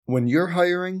When you're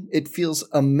hiring, it feels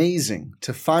amazing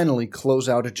to finally close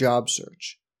out a job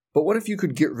search. But what if you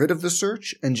could get rid of the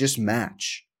search and just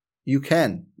match? You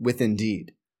can with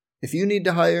Indeed. If you need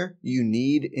to hire, you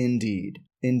need Indeed.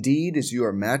 Indeed is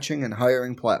your matching and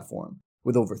hiring platform.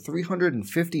 With over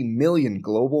 350 million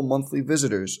global monthly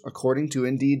visitors, according to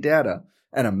Indeed data,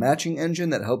 and a matching engine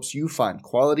that helps you find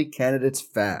quality candidates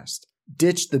fast.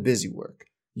 Ditch the busy work.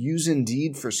 Use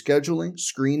Indeed for scheduling,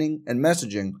 screening, and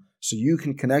messaging so you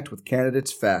can connect with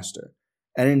candidates faster.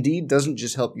 And Indeed doesn't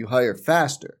just help you hire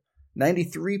faster.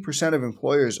 93% of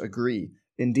employers agree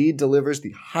Indeed delivers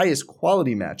the highest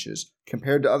quality matches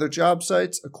compared to other job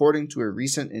sites, according to a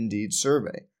recent Indeed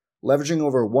survey. Leveraging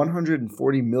over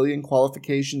 140 million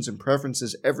qualifications and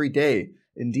preferences every day,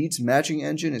 Indeed's matching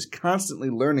engine is constantly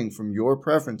learning from your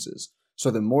preferences, so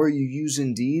the more you use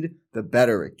Indeed, the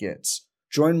better it gets.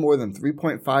 Join more than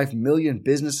 3.5 million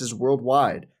businesses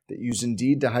worldwide that use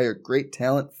Indeed to hire great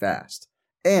talent fast.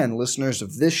 And listeners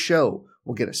of this show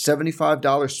will get a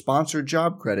 $75 sponsored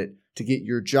job credit to get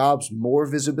your jobs more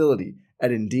visibility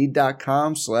at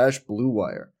Indeed.com/Blue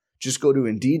Wire. Just go to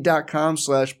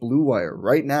Indeed.com/Blue Wire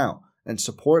right now and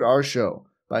support our show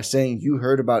by saying you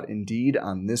heard about Indeed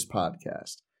on this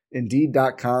podcast.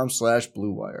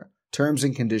 Indeed.com/Blue Wire. Terms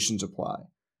and conditions apply.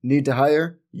 Need to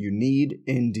hire? You need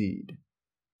Indeed.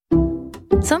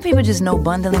 Some people just know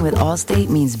bundling with Allstate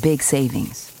means big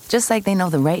savings. Just like they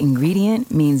know the right ingredient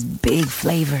means big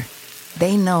flavor.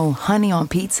 They know honey on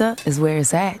pizza is where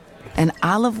it's at. And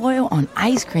olive oil on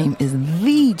ice cream is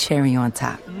the cherry on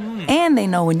top. And they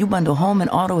know when you bundle home and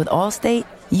auto with Allstate,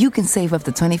 you can save up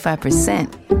to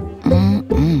 25%.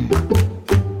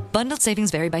 Bundled savings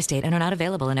vary by state and are not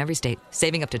available in every state.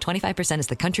 Saving up to 25% is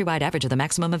the countrywide average of the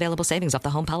maximum available savings off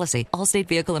the home policy. Allstate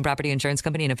Vehicle and Property Insurance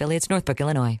Company and affiliates, Northbrook,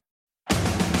 Illinois.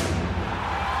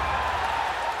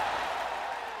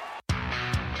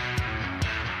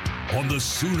 On the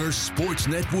Sooner Sports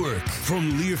Network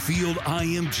from Learfield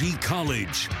IMG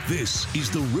College, this is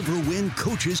the Riverwind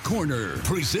Coaches Corner,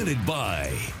 presented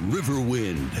by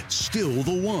Riverwind, still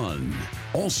the one.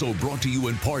 Also brought to you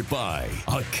in part by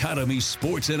Academy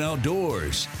Sports and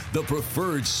Outdoors, the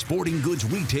preferred sporting goods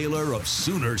retailer of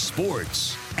Sooner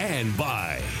Sports. And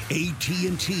by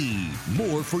AT&T,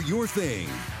 more for your thing.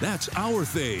 That's our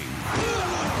thing.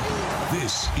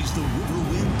 This is the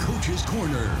Riverwind Coaches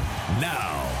Corner.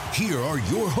 Now, here are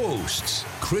your hosts,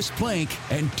 Chris Plank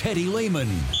and Teddy Lehman.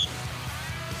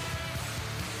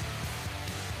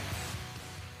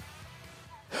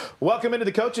 Welcome into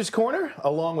the Coaches Corner.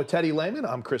 Along with Teddy Lehman,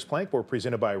 I'm Chris Plank. We're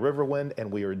presented by Riverwind,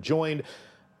 and we are joined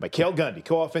by Cale Gundy,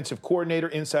 co-offensive coordinator,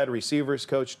 inside receivers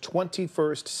coach,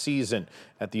 21st season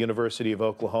at the University of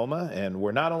Oklahoma. And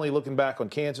we're not only looking back on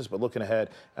Kansas, but looking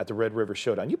ahead at the Red River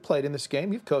Showdown. You played in this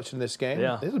game. You've coached in this game.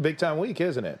 Yeah. This is a big-time week,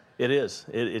 isn't it? It is.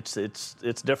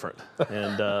 It's different.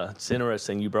 And it's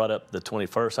interesting you brought up the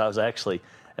 21st. I was actually,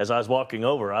 as I was walking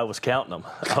over, I was counting them.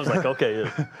 I was like,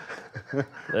 okay,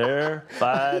 there,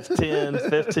 5, 10,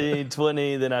 15,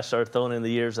 20. Then I started throwing in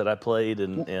the years that I played.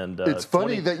 And it's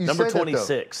funny that you number said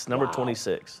 26. That, number Wow.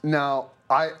 26. Now,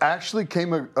 I actually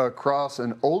came across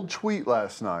an old tweet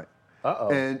last night. Uh-oh.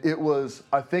 And it was,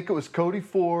 I think it was Cody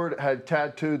Ford had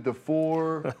tattooed the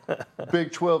 4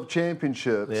 Big 12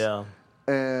 championships. Yeah.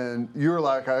 And you were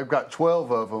like, I've got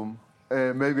 12 of them,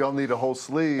 and maybe I'll need a whole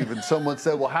sleeve. And someone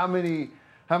said, well, how many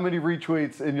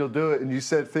retweets and you'll do it? And you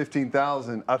said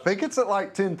 15,000. I think it's at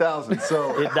like 10,000.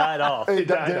 So It died off.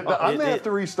 I may have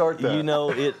to restart that. You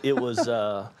know, it was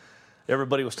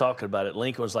everybody was talking about it.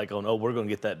 Lincoln was like, oh, we're going to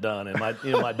get that done. And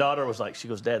my daughter was like, she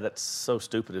goes, Dad, that's so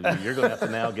stupid of you. You're going to have to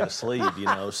now get a sleeve,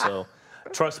 So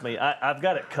trust me, I've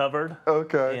got it covered.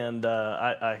 Okay. And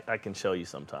I can show you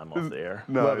sometime off the air.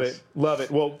 Nice. Love it.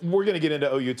 Well, we're going to get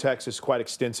into OU Texas quite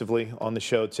extensively on the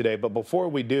show today. But before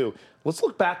we do, let's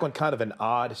look back on kind of an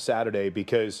odd Saturday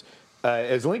because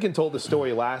as Lincoln told the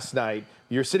story last night,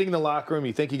 you're sitting in the locker room,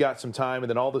 you think you got some time, and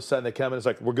then all of a sudden they come in, it's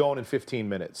like, we're going in 15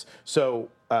 minutes. So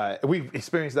we've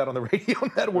experienced that on the radio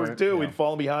network too. Yeah. We'd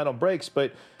fallen behind on breaks.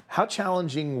 But how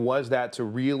challenging was that to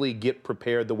really get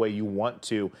prepared the way you want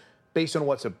to based on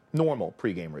what's a normal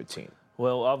pregame routine?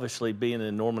 Well, obviously, being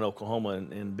in Norman, Oklahoma,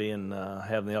 and being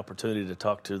having the opportunity to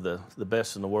talk to the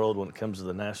best in the world when it comes to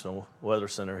the National Weather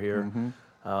Center here,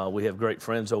 we have great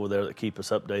friends over there that keep us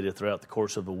updated throughout the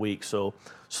course of the week. So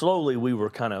slowly, we were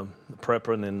kind of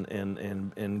prepping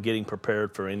and getting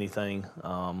prepared for anything.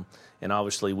 And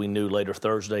obviously, we knew later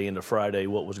Thursday into Friday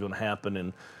what was going to happen,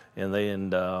 and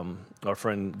our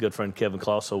good friend Kevin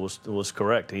Colosso was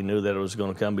correct. He knew that it was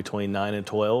going to come between 9 and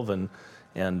 12,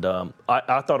 and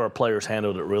I thought our players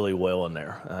handled it really well in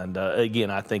there. And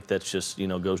again, I think that's just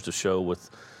goes to show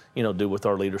with do with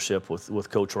our leadership with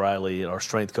Coach Riley and our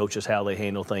strength coaches, how they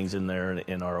handle things in there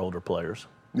and our older players.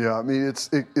 Yeah, I mean,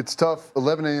 it's tough.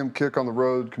 11 a.m. kick on the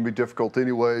road can be difficult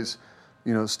anyways.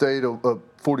 Stayed a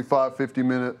 45,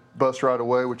 50-minute bus ride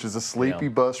away, which is a sleepy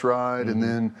bus ride, and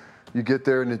then you get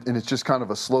there, and it's just kind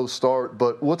of a slow start.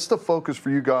 But what's the focus for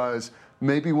you guys?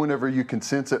 Maybe whenever you can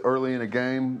sense it early in a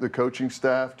game, the coaching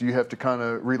staff, do you have to kind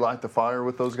of relight the fire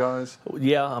with those guys?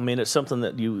 Yeah, I mean, it's something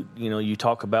that you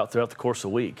talk about throughout the course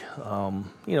of the week.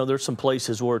 There's some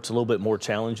places where it's a little bit more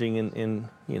challenging in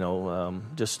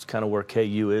just kind of where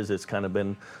KU is. That's kind of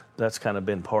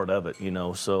been part of it,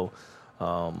 So,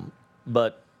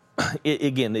 but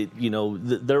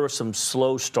there were some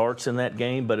slow starts in that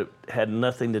game, but it had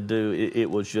nothing to do. It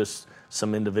was just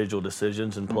some individual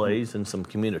decisions and plays and some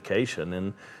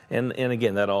communication, and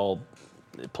again, that all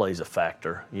plays a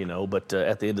factor, But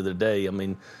at the end of the day, I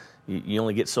mean, you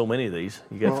only get so many of these.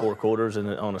 You got 4 quarters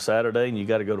on a Saturday, and you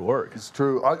got to go to work. It's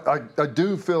true. I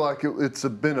do feel like it's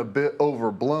been a bit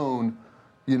overblown.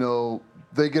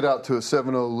 They get out to a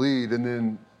 7-0 lead, and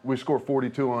then we score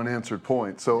 42 unanswered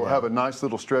points. So have a nice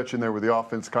little stretch in there where the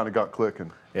offense kind of got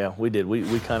clicking. Yeah, we did.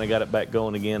 We kind of got it back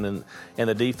going again, and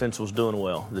the defense was doing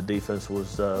well. The defense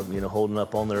was, holding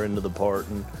up on their end of the part,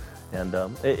 and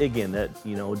again, that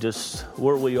just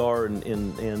where we are,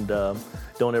 and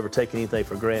don't ever take anything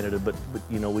for granted. But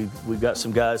we've got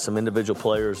some guys, some individual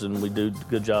players, and we do a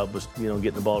good job with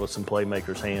getting the ball to some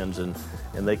playmakers' hands, and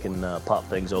they can pop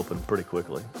things open pretty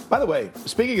quickly. By the way,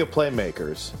 speaking of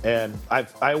playmakers, and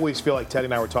I always feel like Teddy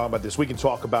and I were talking about this. We can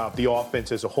talk about the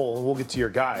offense as a whole, and we'll get to your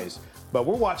guys. But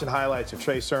we're watching highlights of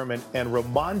Trey Sermon and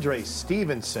Ramondre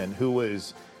Stevenson, who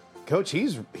is, Coach,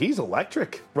 he's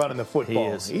electric running the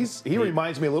football. He is. He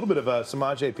reminds me a little bit of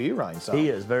Samaje Perine. He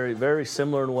is very, very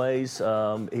similar in ways.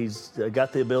 He's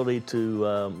got the ability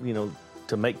to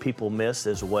make people miss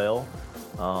as well.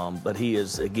 But he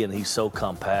is, again, he's so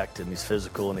compact and he's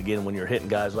physical. And again, when you're hitting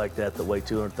guys like that weigh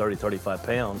 230, 35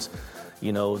 pounds,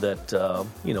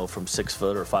 from 6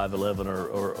 foot or 5'11"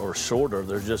 or shorter,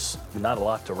 there's just not a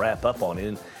lot to wrap up on.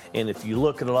 And if you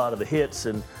look at a lot of the hits,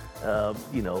 and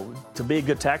to be a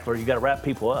good tackler, you got to wrap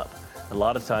people up. A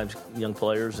lot of times, young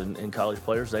players and college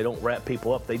players, they don't wrap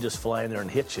people up; they just fly in there and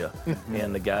hit you.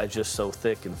 And the guy's just so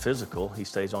thick and physical; he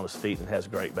stays on his feet and has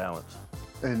great balance.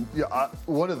 And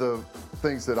one of the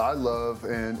things that I love,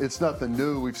 and it's nothing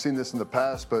new, we've seen this in the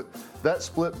past, but that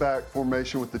split back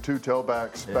formation with the 2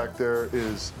 tailbacks back there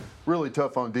is really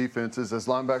tough on defenses. As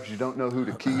linebackers, you don't know who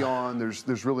to key on.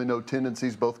 There's really no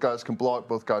tendencies. Both guys can block,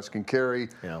 both guys can carry.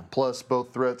 Yeah. Plus,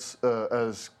 both threats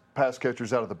as pass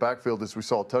catchers out of the backfield, as we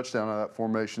saw a touchdown out of that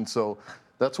formation. So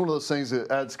that's one of those things that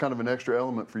adds kind of an extra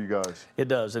element for you guys. It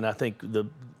does, and I think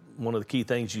one of the key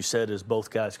things you said is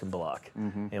both guys can block.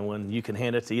 And when you can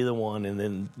hand it to either one, and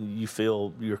then you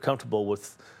feel you're comfortable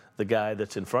with the guy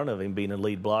that's in front of him being a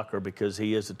lead blocker because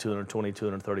he is a 220,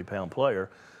 230-pound player,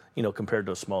 compared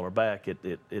to a smaller back,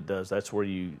 it does. That's where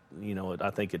I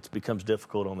think it becomes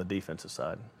difficult on the defensive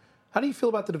side. How do you feel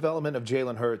about the development of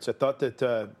Jalen Hurts? I thought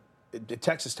that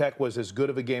Texas Tech was as good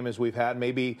of a game as we've had.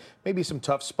 Maybe some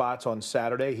tough spots on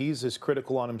Saturday. He's as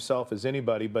critical on himself as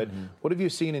anybody. But what have you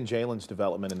seen in Jalen's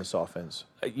development in this offense?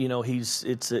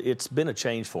 It's been a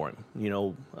change for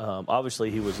him.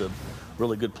 Obviously he was a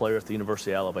really good player at the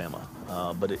University of Alabama,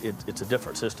 but it's a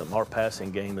different system. Our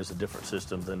passing game is a different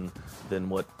system than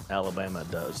what Alabama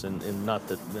does, and not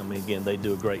that again they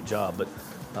do a great job, but.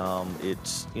 So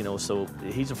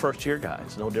he's a first-year guy.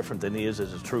 It's no different than he is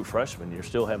as a true freshman. You're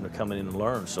still having to come in and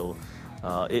learn. So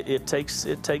it takes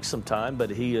some time, but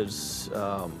he is,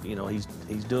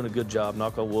 he's doing a good job.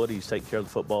 Knock on wood, he's taking care of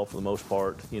the football for the most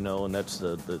part. And that's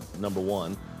the number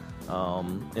one.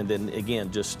 And then again,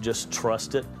 just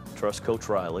trust it. Trust Coach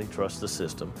Riley. Trust the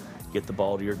system. Get the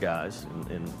ball to your guys,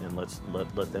 and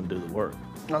let them do the work.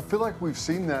 I feel like we've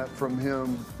seen that from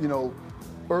him.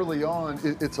 Early on,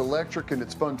 it's electric and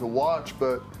it's fun to watch,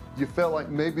 but you felt like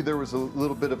maybe there was a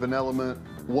little bit of an element,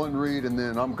 one read and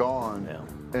then I'm gone.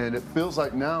 Yeah. And it feels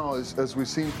like now, as we've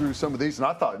seen through some of these, and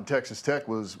I thought in Texas Tech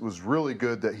was really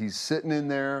good that he's sitting in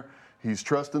there, he's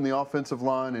trusting the offensive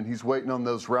line, and he's waiting on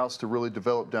those routes to really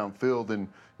develop downfield and,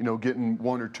 getting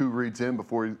 1 or 2 reads in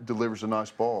before he delivers a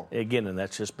nice ball. Again, and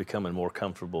that's just becoming more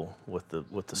comfortable with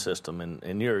the system.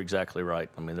 And you're exactly right.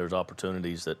 There's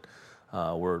opportunities that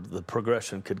where the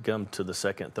progression could come to the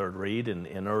second, third read,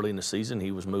 and early in the season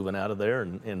he was moving out of there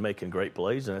and making great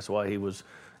plays, and that's why he was,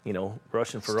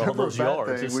 rushing for all those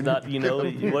yards. It's not,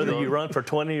 whether you run for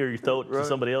 20 or you throw it to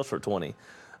somebody else for 20.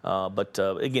 But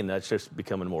again, that's just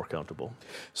becoming more comfortable.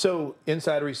 So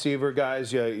inside receiver,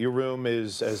 guys, your room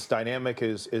is as dynamic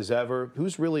as ever.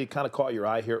 Who's really kind of caught your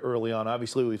eye here early on?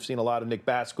 Obviously, we've seen a lot of Nick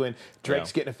Basquin.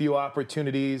 Drake's getting a few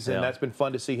opportunities, and that's been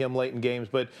fun to see him late in games.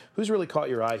 But who's really caught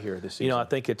your eye here this season? I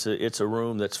think it's a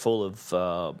room that's full of,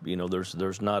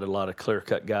 there's not a lot of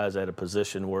clear-cut guys at a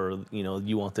position where,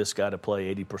 you want this guy to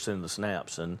play 80% of the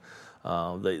snaps. And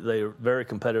they're very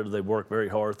competitive. They work very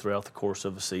hard throughout the course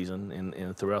of a season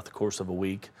and throughout the course of a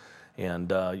week.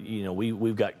 And,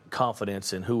 we've got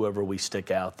confidence in whoever we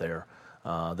stick out there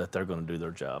that they're going to do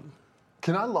their job.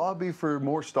 Can I lobby for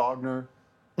more Stogner?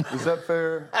 Is that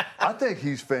fair? I think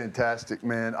he's fantastic,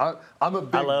 man. I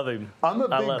love him. I'm a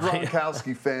big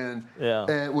Gronkowski fan. Yeah.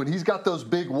 And when he's got those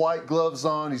big white gloves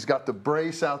on, he's got the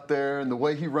brace out there, and the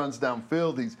way he runs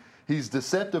downfield, he's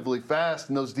deceptively fast,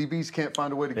 and those DBs can't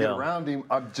find a way to get around him.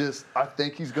 I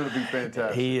think he's going to be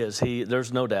fantastic. He is.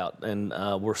 There's no doubt, and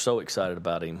we're so excited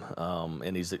about him.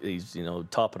 And he's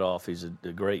top it off. He's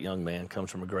a great young man.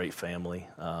 Comes from a great family.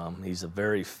 He's a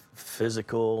very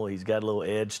physical. He's got a little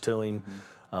edge to him.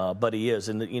 But he is,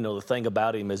 and the thing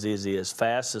about him is he as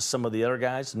fast as some of the other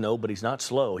guys? No, but he's not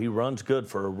slow. He runs good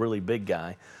for a really big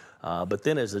guy. But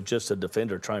then as just a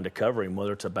defender trying to cover him,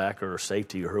 whether it's a backer or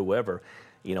safety or whoever,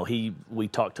 we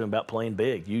talked to him about playing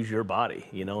big, use your body,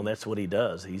 and that's what he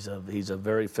does. He's a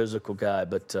very physical guy.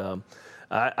 But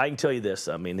I can tell you this,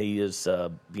 I mean, he is,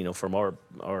 from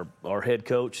our head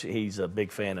coach, he's a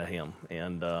big fan of him.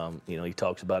 And, he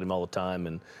talks about him all the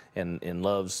time and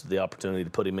loves the opportunity to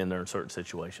put him in there in certain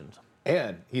situations.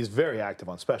 And he's very active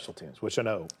on special teams, which I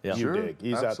know you dig.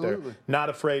 He's absolutely out there, not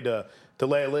afraid to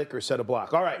lay a lick or set a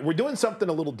block. All right, we're doing something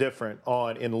a little different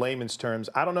in layman's terms.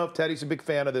 I don't know if Teddy's a big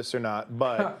fan of this or not,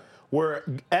 but we're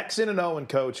Xing and Oing,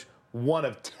 Coach, one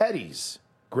of Teddy's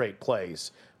great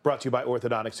plays. Brought to you by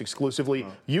Orthodontics exclusively.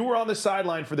 You were on the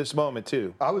sideline for this moment,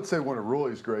 too. I would say one of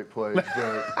Roy's great plays.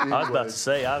 But I was about to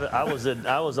say, I was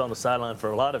on the sideline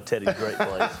for a lot of Teddy's great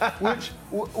plays.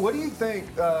 What do you think?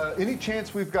 Any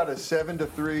chance we've got a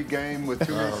 7-3 game with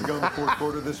 2 minutes to go in the fourth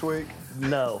quarter this week?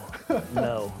 No, I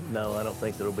don't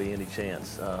think there'll be any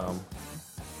chance.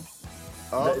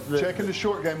 Checking the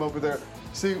short game over there.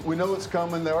 See, we know it's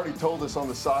coming. They already told us on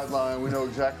the sideline. We know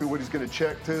exactly what he's going to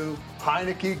check to.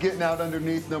 Heineke getting out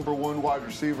underneath number 1 wide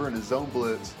receiver in his zone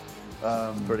blitz.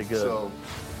 Pretty good. So,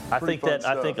 I think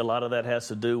a lot of that has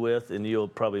to do with, and you'll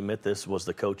probably admit this, was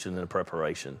the coaching and the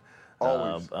preparation.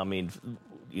 Always.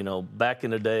 Back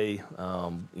in the day,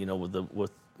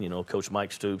 with Coach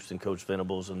Mike Stoops and Coach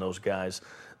Venables and those guys,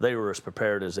 they were as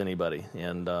prepared as anybody,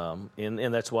 and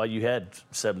that's why you had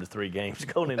 7-3 games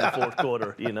going into the fourth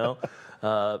quarter.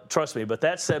 Trust me, but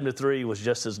that 7-3 was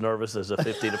just as nervous as a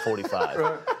 50-45.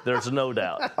 Right. There's no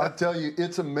doubt. I tell you,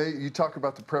 it's amazing. You talk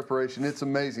about the preparation; it's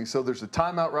amazing. So there's a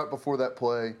timeout right before that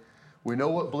play. We know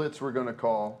what blitz we're going to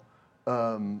call.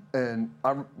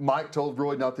 Mike told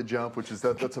Roy not to jump, which is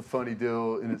that's a funny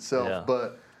deal in itself. Yeah.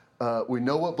 But we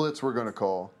know what blitz we're going to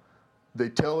call. They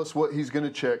tell us what he's going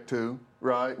to check to,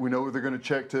 right? We know they're going to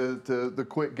check to the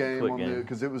quick game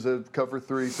because it was a cover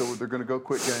 3, so they're going to go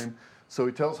quick game. So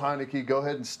he tells Heineke, go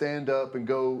ahead and stand up and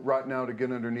go right now to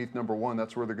get underneath number 1.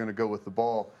 That's where they're going to go with the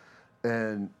ball.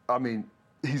 And, I mean,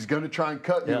 he's going to try and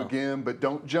cut you again, but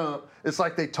don't jump. It's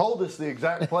like they told us the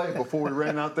exact play before we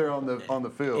ran out there on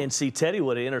the field. And see, Teddy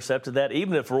would have intercepted that.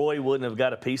 Even if Roy wouldn't have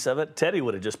got a piece of it, Teddy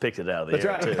would have just picked it out of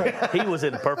the air, too. He was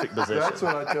in perfect position. That's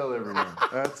what I tell everyone.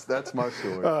 That's my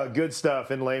story. Good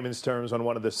stuff in layman's terms on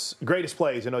one of the greatest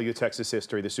plays in OU Texas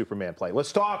history, the Superman play.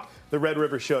 Let's talk the Red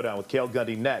River Showdown with Cale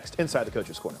Gundy next inside the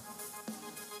Coach's Corner.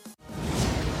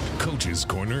 Coach's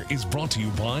Corner is brought to you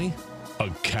by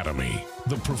Academy,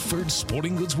 the preferred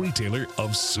sporting goods retailer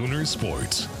of Sooner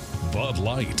Sports. Bud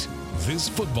Light. This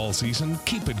football season,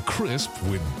 keep it crisp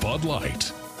with Bud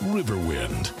Light.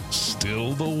 Riverwind.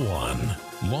 Still the one.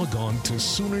 Log on to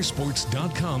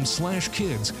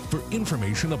Soonersports.com/kids for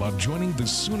information about joining the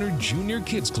Sooner Junior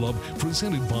Kids Club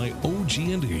presented by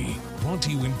OG&E. Brought to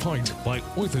you in part by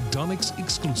Orthodontics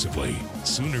exclusively.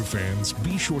 Sooner fans,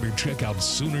 be sure to check out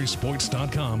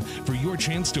Soonersports.com for your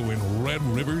chance to win Red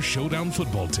River Showdown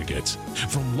football tickets.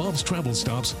 From Love's Travel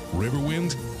Stops,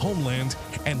 Riverwind, Homeland,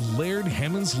 and Laird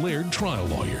Hammond's Laird Trial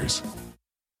Lawyers.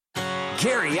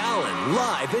 Gary Allen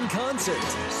live in concert.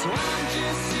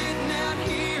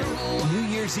 New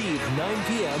Year's Eve, 9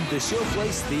 p.m., the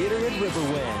Showplace Theater at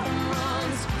Riverwind.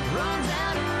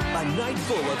 A night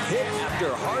full of hit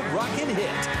after hard rockin'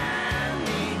 hit.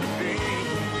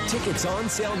 Tickets on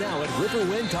sale now at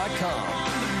riverwind.com.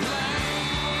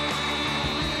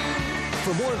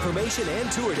 For more information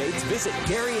and tour dates, visit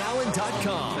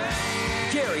GaryAllen.com.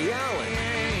 Gary Allen.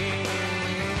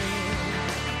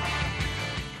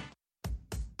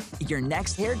 Your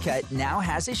next haircut now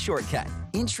has a shortcut.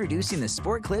 Introducing the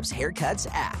Sport Clips Haircuts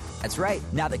app. That's right.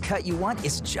 Now the cut you want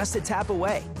is just a tap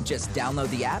away. Just download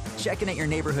the app, check in at your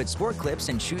neighborhood Sport Clips,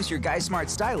 and choose your Guy Smart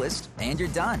stylist, and you're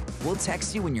done. We'll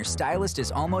text you when your stylist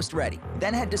is almost ready.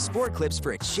 Then head to Sport Clips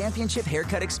for a championship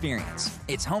haircut experience.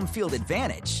 It's home field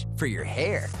advantage for your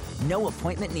hair. No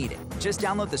appointment needed. Just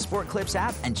download the Sport Clips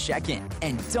app and check in.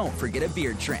 And don't forget a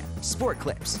beard trim. Sport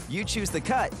Clips. You choose the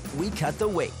cut, we cut the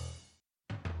weight.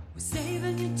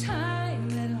 Saving you time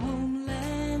at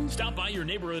Homeland. Stop by your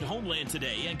neighborhood Homeland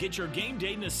today and get your game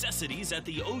day necessities at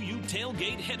the OU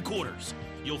Tailgate headquarters.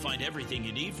 You'll find everything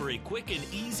you need for a quick and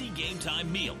easy game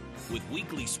time meal with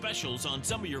weekly specials on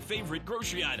some of your favorite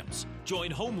grocery items.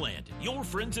 Join Homeland, your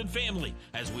friends and family,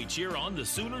 as we cheer on the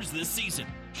Sooners this season.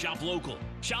 Shop local.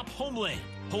 Shop Homeland.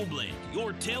 Homeland,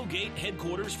 your tailgate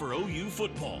headquarters for OU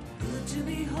football. Good to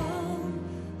be home,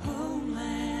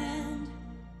 Homeland.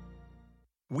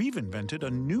 We've invented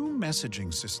a new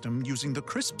messaging system using the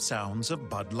crisp sounds of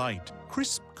Bud Light.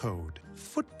 Crisp Code,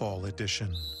 Football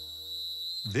Edition.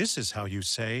 This is how you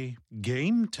say,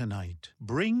 game tonight.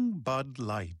 Bring Bud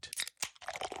Light.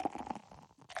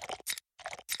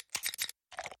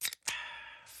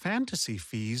 Fantasy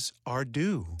fees are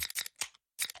due.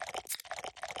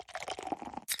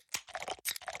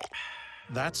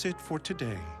 That's it for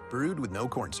today. Brewed with no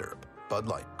corn syrup. Bud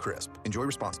Light, crisp. Enjoy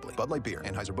responsibly. Bud Light Beer,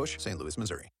 Anheuser-Busch, St. Louis,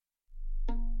 Missouri.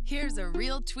 Here's a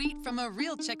real tweet from a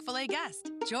real Chick-fil-A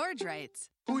guest. George writes,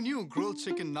 "Who knew grilled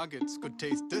chicken nuggets could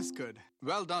taste this good?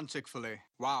 Well done, Chick-fil-A.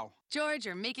 Wow." George,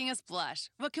 you're making us blush.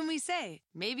 What can we say?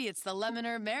 Maybe it's the lemon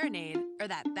or marinade, or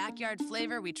that backyard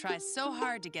flavor we try so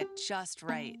hard to get just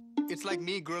right. It's like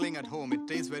me grilling at home. It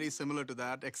tastes very similar to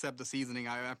that, except the seasoning.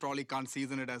 I probably can't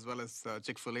season it as well as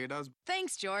Chick-fil-A does.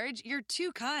 Thanks, George. You're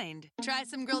too kind. Try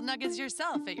some grilled nuggets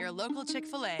yourself at your local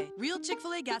Chick-fil-A. Real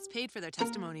Chick-fil-A guests paid for their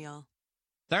testimonial.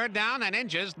 Third down and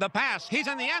inches, the pass. He's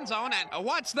in the end zone, and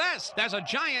what's this? There's a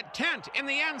giant tent in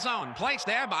the end zone, placed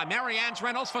there by Mary Ann's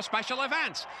Rentals for special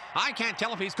events. I can't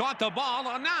tell if he's caught the ball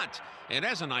or not. It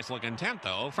is a nice-looking tent,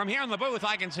 though. From here in the booth,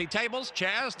 I can see tables,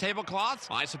 chairs, tablecloths.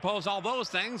 I suppose all those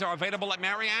things are available at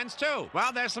Mary Ann's, too.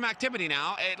 Well, there's some activity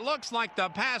now. It looks like the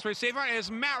pass receiver is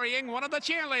marrying one of the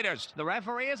cheerleaders. The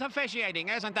referee is officiating.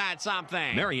 Isn't that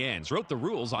something? Mary Ann's wrote the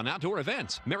rules on outdoor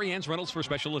events. Mary Ann's Rentals for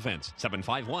special events.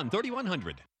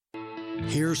 751-3100.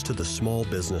 Here's to the small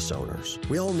business owners.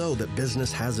 We all know that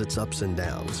business has its ups and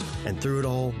downs, and through it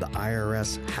all, the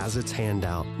IRS has its hand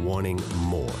out wanting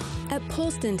more. At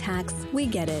Polston Tax, we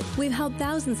get it. We've helped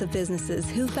thousands of businesses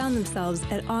who found themselves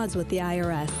at odds with the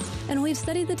IRS, and we've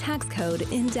studied the tax code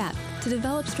in depth to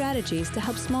develop strategies to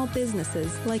help small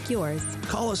businesses like yours.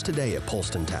 Call us today at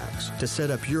Polston Tax to set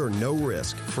up your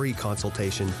no-risk free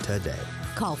consultation today.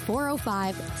 Call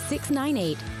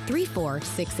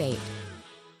 405-698-3468.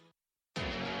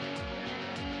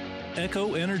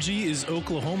 Echo Energy is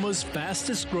Oklahoma's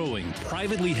fastest growing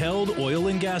privately held oil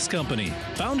and gas company.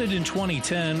 Founded in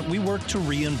 2010, we work to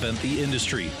reinvent the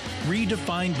industry,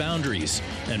 redefine boundaries,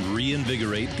 and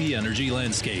reinvigorate the energy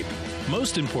landscape.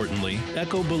 Most importantly,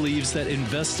 Echo believes that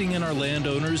investing in our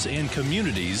landowners and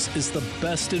communities is the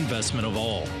best investment of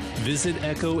all. Visit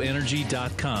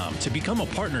echoenergy.com to become a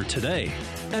partner today.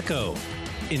 Echo,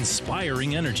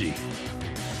 inspiring energy.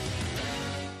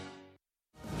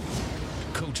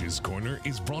 Coach's Corner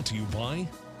is brought to you by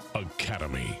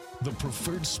Academy, the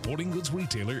preferred sporting goods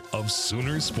retailer of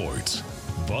Sooner Sports.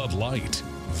 Bud Light.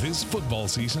 This football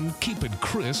season, keep it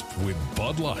crisp with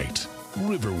Bud Light.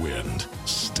 Riverwind.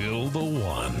 Still the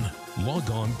one.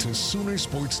 Log on to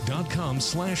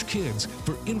Soonersports.com/kids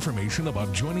for information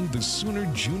about joining the Sooner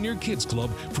Junior Kids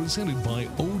Club presented by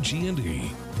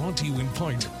OG&E. Brought to you in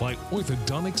part by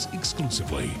Orthodontics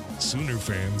exclusively. Sooner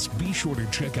fans, be sure to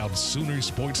check out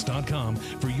Soonersports.com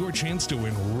for your chance to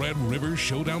win Red River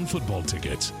Showdown football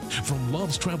tickets from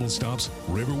Love's Travel Stops,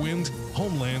 Riverwind,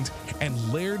 Homeland, and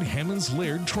Laird Hammond's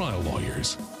Laird Trial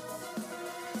Lawyers.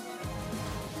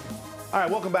 All right,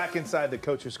 welcome back inside the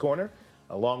Coach's Corner.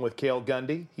 Along with Cale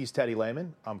Gundy, he's Teddy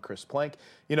Lehman. I'm Chris Plank.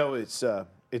 You know, it's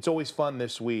always fun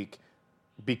this week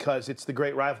because it's the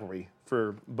great rivalry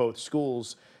for both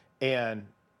schools, and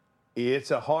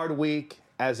it's a hard week,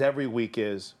 as every week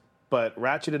is, but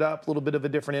ratchet it up, a little bit of a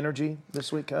different energy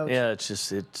this week, Coach? Yeah,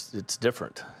 it's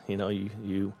different. You know,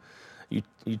 you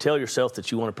tell yourself that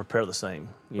you want to prepare the same.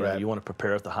 You know, you want to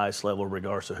prepare at the highest level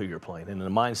regardless of who you're playing. And in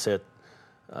the mindset,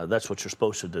 that's what you're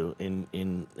supposed to do.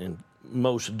 And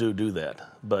most do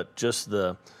that. But just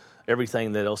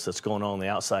everything else that's going on in the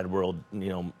outside world, you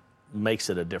know, makes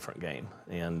it a different game.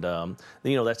 And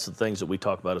that's the things that we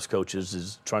talk about as coaches,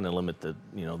 is trying to limit the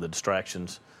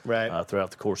distractions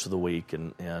throughout the course of the week,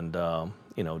 and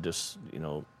just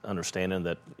understanding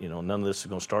that none of this is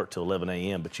going to start till 11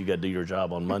 a.m. But you got to do your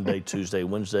job on Monday, Tuesday,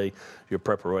 Wednesday, your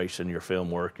preparation, your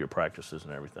film work, your practices,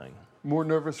 and everything. More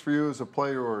nervous for you as a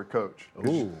player or a coach?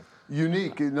 Ooh.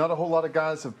 Unique. Not a whole lot of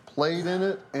guys have played in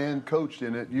it and coached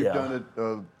in it. You've done it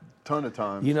a ton of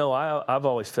times. I've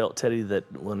always felt, Teddy, that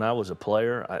when I was a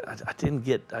player,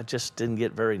 I just didn't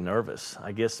get very nervous.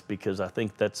 I guess because I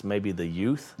think that's maybe the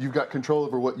youth. You've got control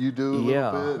over what you do a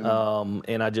little bit.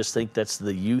 And I just think that's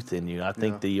the youth in you. I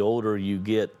think the older you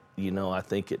get, I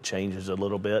think it changes a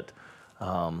little bit.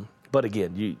 But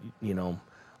again,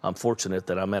 I'm fortunate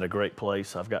that I'm at a great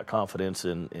place. I've got confidence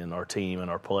in our team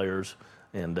and our players,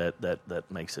 and that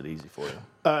makes it easy for you.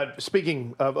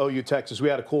 Speaking of OU Texas, we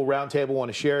had a cool roundtable. Want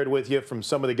to share it with you from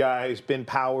some of the guys: Ben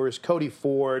Powers, Cody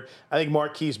Ford. I think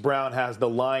Marquise Brown has the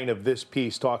line of this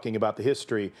piece talking about the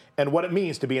history and what it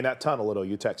means to be in that tunnel at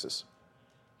OU Texas.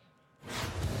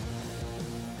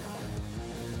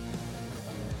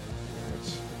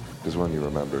 Is when you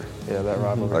remember. Yeah, that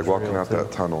rivalry. Like walking out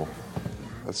that tunnel,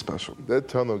 that's special. That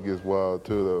tunnel gets wild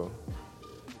too, though.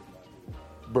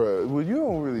 Bruh, well, you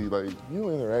don't really, you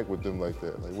don't interact with them like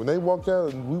that. Like, when they walk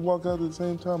out and we walk out at the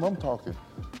same time, I'm talking.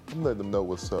 I'm letting them know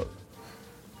what's up.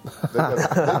 They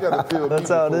gotta feel That's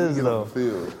how it is, though.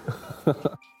 Field.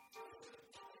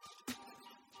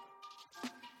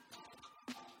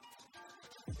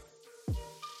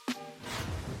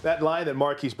 That line that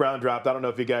Marquise Brown dropped, I don't know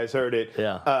if you guys heard it.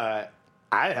 Yeah.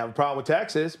 I didn't have a problem with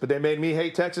Texas, but they made me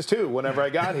hate Texas too whenever I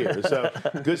got here. So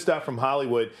good stuff from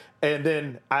Hollywood. And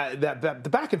then the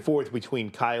back and forth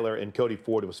between Kyler and Cody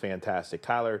Ford was fantastic.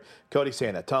 Cody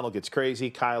saying that tunnel gets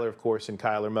crazy. Kyler, of course, in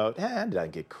Kyler mode, it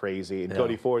doesn't get crazy. And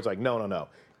Cody Ford's like, no,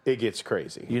 it gets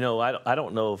crazy. I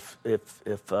don't know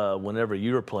if whenever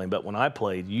you were playing, but when I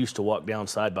played, you used to walk down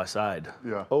side by side.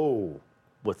 Yeah. Oh.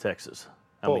 With Texas.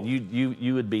 I mean,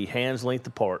 you would be hands length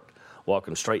apart,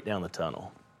 walking straight down the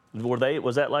tunnel.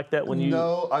 Was that like that when you?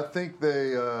 No, I think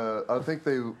they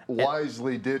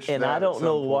wisely ditched that. And I don't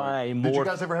know why more. Did you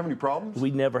guys ever have any problems?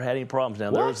 We never had any problems.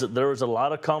 Now there was a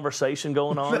lot of conversation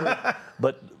going on,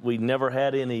 but we never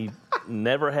had any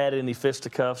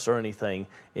fisticuffs or anything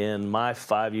in my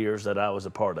 5 years that I was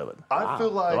a part of it. I feel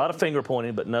like a lot of finger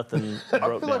pointing, but nothing. I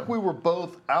feel like we were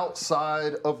both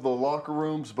outside of the locker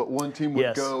rooms, but one team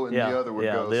would go and the other would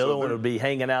go. The other one would be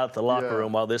hanging out at the locker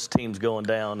room while this team's going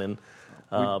down. And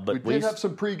we did have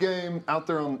some pregame out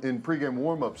there in pregame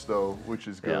warm-ups though, which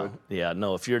is good. Yeah.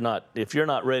 No, if you're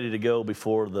not ready to go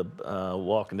before the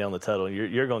walking down the tunnel,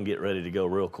 you're going to get ready to go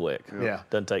real quick. Yeah.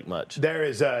 Doesn't take much. There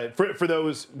is for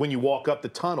those when you walk up the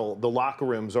tunnel, the locker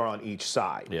rooms are on each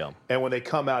side. Yeah. And when they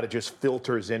come out, it just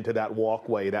filters into that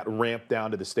walkway, that ramp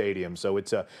down to the stadium. So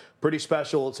it's pretty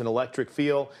special. It's an electric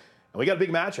feel. And we got a big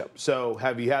matchup. So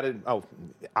have you had it? Oh,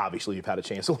 obviously you've had a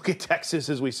chance to look at Texas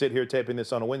as we sit here taping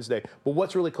this on a Wednesday. But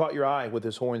what's really caught your eye with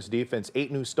this Horns defense?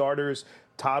 8 new starters.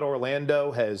 Todd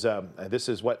Orlando has, this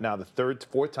is the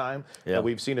fourth time that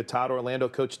we've seen a Todd Orlando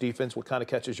coach defense. What kind of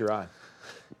catches your eye?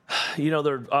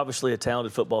 They're obviously a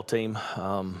talented football team.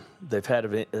 They've had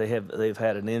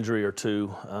an injury or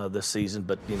two this season,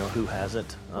 but who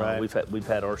hasn't? Right. We've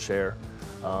had our share.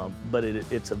 But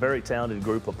it's a very talented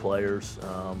group of players.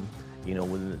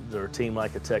 When they're a team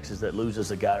like a Texas that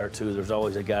loses a guy or two, there's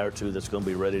always a guy or two that's going to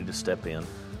be ready to step in.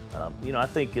 I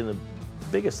think the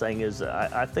biggest thing is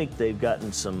I think they're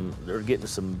getting some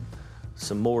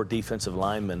more defensive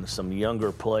linemen, some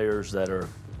younger players that are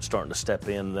starting to step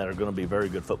in that are going to be very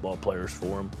good football players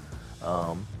for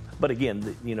them. But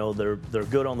again, they're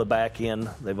good on the back end.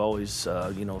 They've always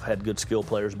had good skill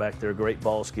players back there, great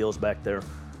ball skills back there.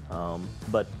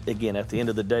 But again, at the end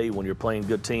of the day, when you're playing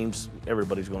good teams,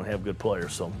 everybody's going to have good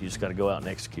players. So you just got to go out and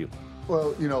execute.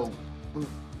 Well,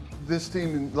 this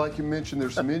team, like you mentioned,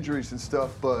 there's some injuries and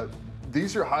stuff, but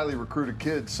these are highly recruited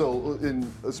kids. So,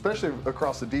 especially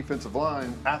across the defensive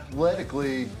line,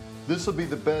 athletically, this will be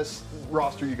the best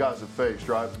roster you guys have faced,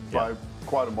 right? By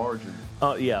quite a margin.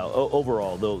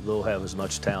 Overall, they'll have as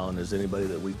much talent as anybody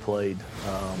that we played.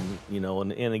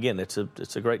 And again, it's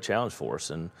a great challenge for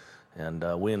us, and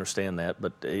we understand that.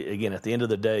 But again, at the end of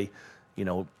the day,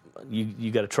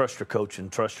 you got to trust your coach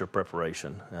and trust your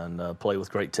preparation, and play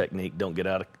with great technique. Don't get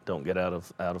out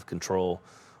of control.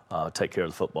 Take care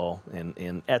of the football,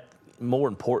 and more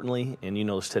importantly, and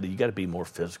Teddy, you got to be more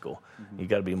physical. Mm-hmm. You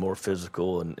got to be more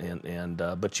physical,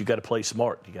 but you got to play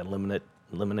smart. You got to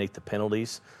eliminate the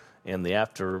penalties and the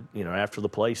after the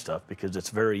play stuff, because it's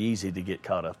very easy to get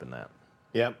caught up in that.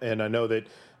 Yeah, and I know that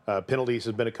Penalties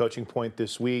has been a coaching point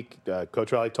this week.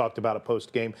 Coach Riley talked about it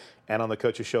post-game and on the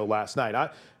Coach's Show last night. I'm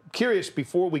curious,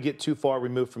 before we get too far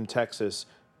removed from Texas,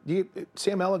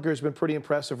 Sam Ehlinger has been pretty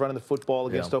impressive running the football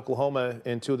against Oklahoma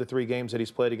in 2 of the 3 games that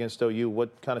he's played against OU.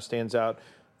 What kind of stands out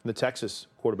from the Texas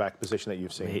quarterback position that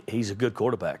you've seen? He's a good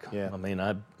quarterback. Yeah. I mean,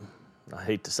 I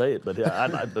hate to say it, but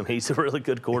he's a really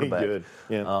good quarterback. Good.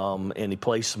 Yeah. And he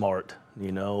plays smart,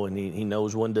 and he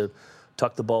knows when to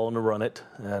tuck the ball and to run it.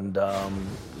 And,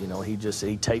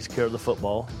 he takes care of the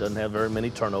football, doesn't have very many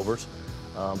turnovers.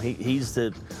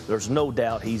 There's no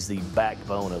doubt he's the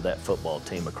backbone of that football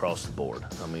team across the board.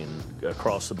 I mean,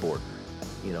 across the board.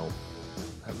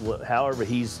 However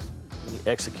he's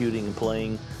executing and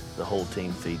playing, the whole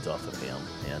team feeds off of him.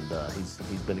 And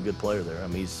he's been a good player there. I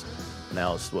mean,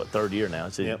 now it's third year now.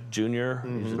 Is he junior?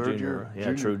 He's a Third junior.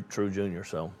 year. Yeah, true junior.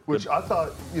 So. Which I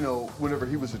thought, whenever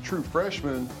he was a true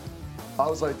freshman, I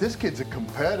was like, this kid's a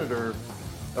competitor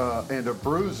and a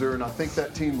bruiser, and I think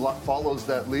that team follows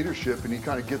that leadership, and he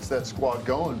kind of gets that squad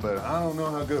going. But I don't know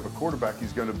how good of a quarterback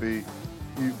he's going to be.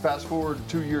 You fast forward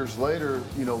 2 years later,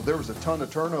 there was a ton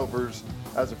of turnovers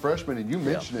as a freshman, and you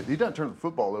mentioned it. He doesn't turn the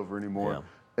football over anymore.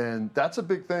 Yeah. And that's a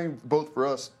big thing both for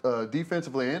us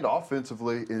defensively and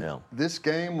offensively. In this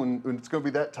game, when it's going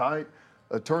to be that tight,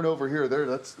 a turnover here or there,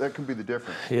 that can be the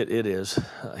difference. It is.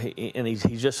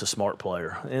 He's just a smart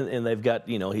player. And they've got,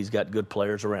 he's got good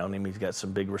players around him. He's got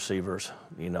some big receivers,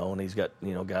 and he's got,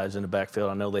 guys in the backfield.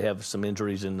 I know they have some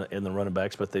injuries in the running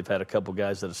backs, but they've had a couple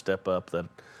guys that have stepped up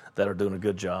that are doing a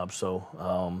good job.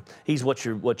 So he's what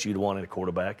you'd want in a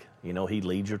quarterback. He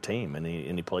leads your team, and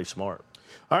he plays smart.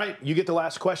 All right, you get the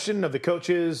last question of the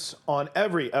coaches on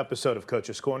every episode of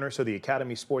Coach's Corner. So the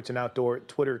Academy Sports and Outdoor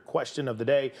Twitter question of the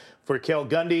day for Cale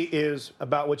Gundy is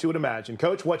about what you would imagine.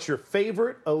 Coach, what's your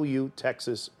favorite OU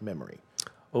Texas memory?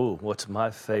 Oh, what's my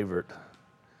favorite?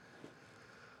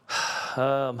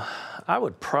 I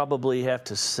would probably have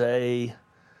to say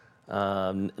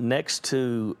next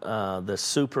to the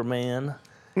Superman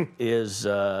is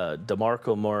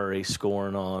DeMarco Murray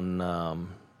scoring on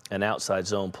an outside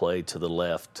zone play to the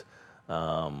left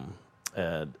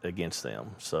against them.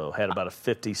 So had about a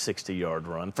 50, 60-yard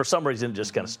run. For some reason, it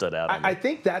just kind of stood out on me. I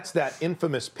think that's that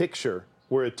infamous picture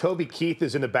where Toby Keith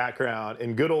is in the background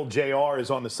and good old JR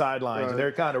is on the sidelines, and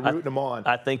they're kind of rooting him on.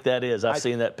 I think that is. I've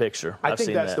seen that picture. I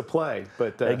think that's the play.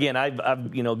 But again,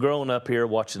 I've growing up here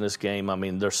watching this game, I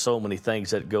mean, there's so many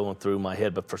things that going through my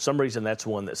head, but for some reason, that's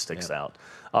one that sticks out.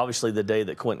 Obviously, the day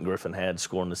that Quentin Griffin had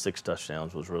scoring the 6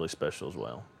 touchdowns was really special as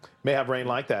well. May have rain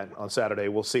like that on Saturday.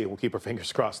 We'll see. We'll keep our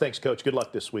fingers crossed. Thanks, Coach. Good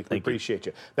luck this week. We appreciate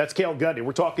you. That's Cale Gundy.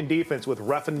 We're talking defense with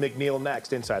Ruffin McNeil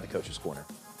next inside the Coach's Corner.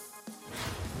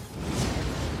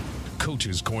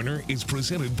 Coach's Corner is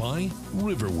presented by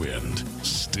Riverwind.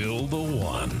 Still the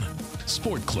one.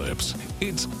 Sport Clips.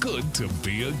 It's good to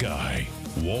be a guy.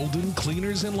 Walden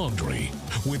Cleaners and Laundry,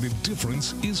 where the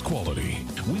difference is quality.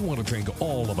 We want to thank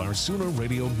all of our Sooner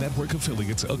Radio Network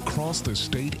affiliates across the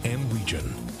state and region.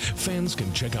 Fans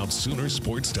can check out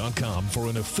Soonersports.com for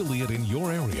an affiliate in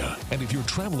your area. And if you're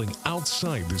traveling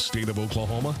outside the state of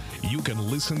Oklahoma, you can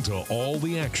listen to all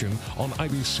the action on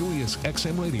either Sirius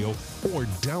XM Radio or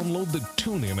download the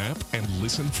TuneIn app and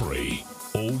listen free.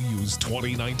 OU's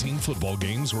 2019 football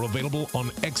games are available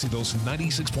on Exodus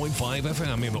 96.5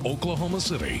 FM in Oklahoma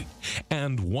City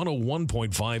and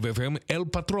 101.5 FM El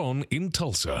Patron in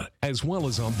Tulsa, as well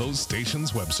as on those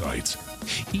stations' websites.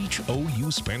 Each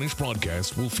OU Spanish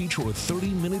broadcast will feature a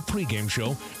 30-minute pregame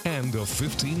show and a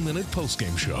 15-minute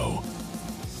postgame show.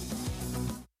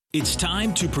 It's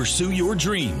time to pursue your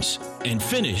dreams and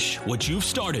finish what you've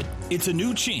started. It's a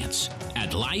new chance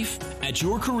at life, at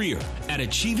your career, at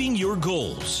achieving your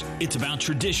goals. It's about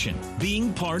tradition,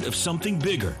 being part of something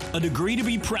bigger, a degree to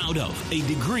be proud of, a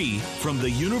degree from the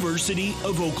University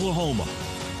of Oklahoma.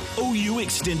 OU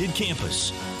Extended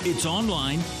Campus. It's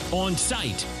online, on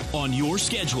site, on your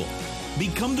schedule.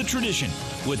 Become the tradition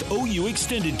with OU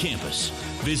Extended Campus.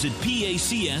 Visit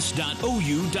pacs.ou.edu.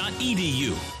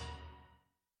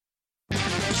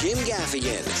 Jim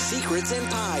Gaffigan, Secrets and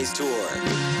Pies Tour.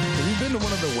 Have you been to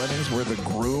one of the weddings where the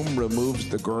groom removes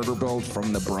the girder belt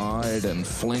from the bride and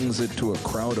flings it to a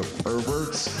crowd of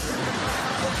perverts?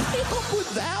 What came up with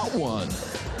that one?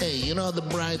 Hey, you know how the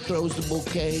bride throws the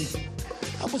bouquet?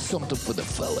 How about something for the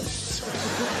fellas?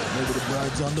 Maybe the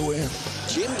bride's underwear?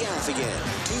 Jim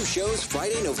Gaffigan. 2 shows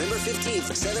Friday, November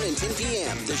 15th, 7 and 10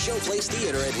 p.m. The Showplace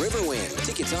Theater at Riverwind.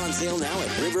 Tickets on sale now at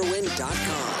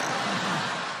riverwind.com.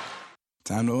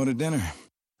 Time to order dinner.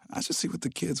 I should see what the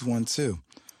kids want, too.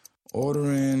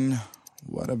 Ordering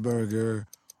Whataburger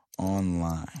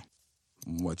online.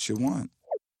 What you want?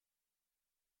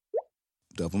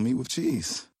 Double meat with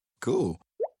cheese. Cool.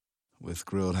 With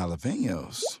grilled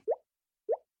jalapenos.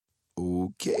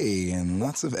 Okay, and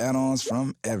lots of add-ons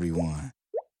from everyone.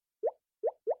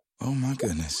 Oh my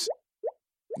goodness.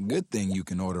 Good thing you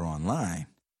can order online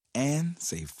and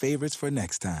save favorites for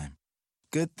next time.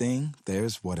 Good thing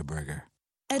there's Whataburger.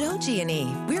 At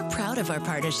OG&E, we're proud of our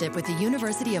partnership with the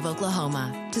University of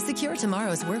Oklahoma. To secure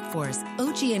tomorrow's workforce,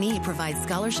 OG&E provides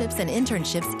scholarships and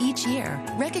internships each year,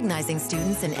 recognizing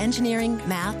students in engineering,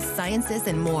 math, sciences,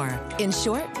 and more. In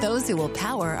short, those who will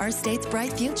power our state's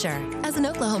bright future. As an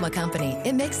Oklahoma company,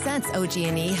 it makes sense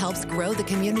OG&E helps grow the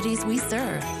communities we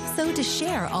serve. So to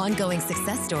share ongoing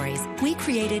success stories, we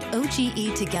created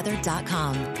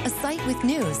OGEtogether.com, a site with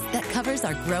news that covers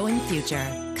our growing future.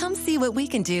 Come see what we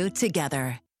can do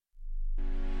together.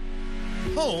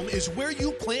 Home is where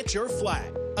you plant your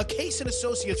flag. A Case &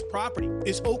 Associates property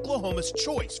is Oklahoma's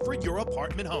choice for your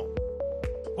apartment home.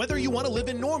 Whether you want to live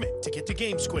in Norman to get to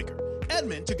games quicker,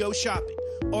 Edmond to go shopping,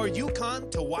 or Yukon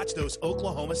to watch those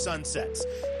Oklahoma sunsets,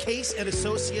 Case &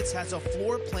 Associates has a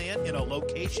floor plan in a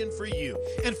location for you.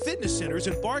 And fitness centers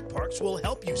and bark parks will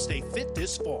help you stay fit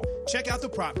this fall. Check out the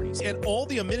properties and all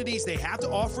the amenities they have to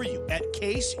offer you at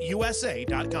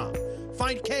caseusa.com.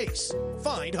 Find Case,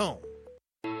 find home.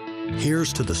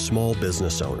 Here's to the small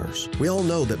business owners. We all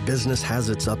know that business has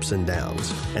its ups and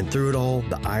downs, and through it all,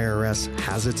 the IRS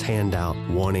has its hand out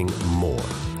wanting more.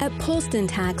 At Polston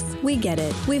Tax, we get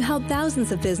it. We've helped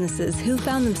thousands of businesses who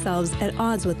found themselves at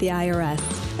odds with the IRS.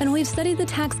 And we've studied the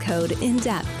tax code in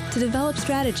depth to develop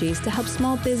strategies to help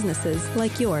small businesses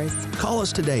like yours. Call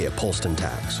us today at Polston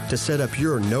Tax to set up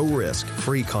your no-risk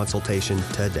free consultation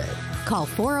today. Call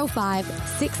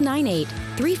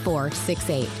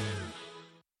 405-698-3468.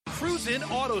 Cruisin'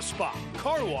 Auto Spa,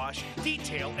 car wash,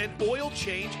 detail, and oil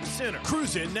change center.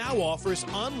 Cruisin' now offers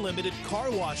unlimited car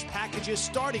wash packages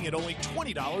starting at only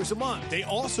 $20 a month. They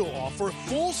also offer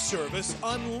full-service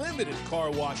unlimited car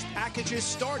wash packages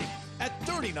starting at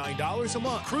 $39 a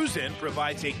month. Cruisin'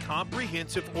 provides a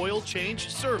comprehensive oil change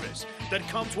service that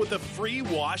comes with a free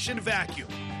wash and vacuum.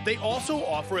 They also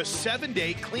offer a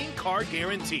 7-day clean car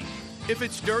guarantee. If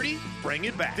it's dirty, bring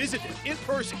it back. Visit them in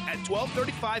person at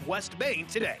 1235 West Main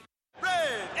today.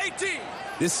 Red 18.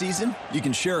 This season, you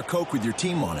can share a Coke with your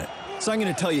team on it. So I'm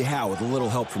going to tell you how with a little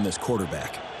help from this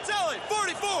quarterback. Sally,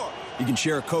 44. You can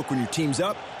share a Coke when your team's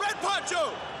up. Red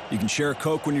Poncho. You can share a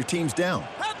Coke when your team's down.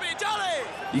 Happy Jolly.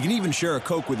 You can even share a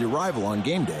Coke with your rival on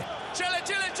game day. Chili,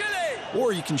 chili, chili.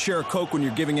 Or you can share a Coke when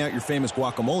you're giving out your famous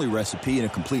guacamole recipe in a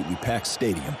completely packed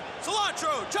stadium.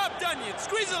 Cilantro, chopped onion,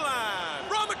 squeeze a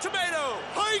lime, Roma tomato,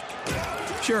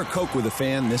 hike. Share a Coke with a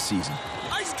fan this season.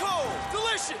 Ice cold,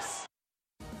 delicious.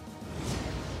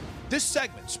 This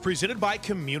segment's presented by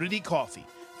Community Coffee,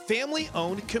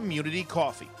 family-owned Community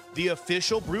Coffee, the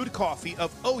official brewed coffee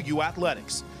of OU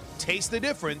Athletics. Taste the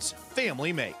difference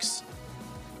family makes.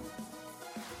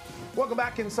 Welcome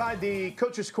back inside the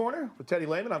Coach's Corner with Teddy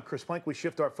Lehman. I'm Chris Plank. We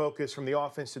shift our focus from the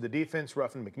offense to the defense.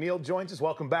 Ruffin McNeil joins us.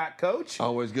 Welcome back, Coach.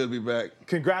 Always good to be back.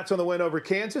 Congrats on the win over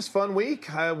Kansas. Fun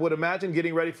week. I would imagine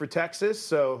getting ready for Texas,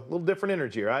 so a little different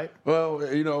energy, right?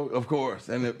 Well, you know, of course.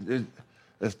 And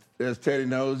as Teddy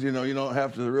knows, you know, you don't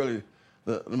have to really,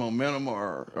 the momentum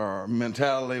or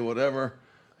mentality, whatever,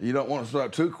 you don't want to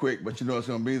start too quick, but you know it's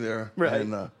going to be there. Right.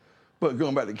 And, but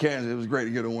going back to Kansas, it was great to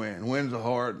get a win. Wins are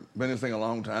hard. Been this thing a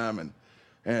long time,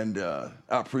 and I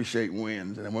appreciate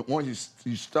wins. And once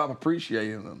you stop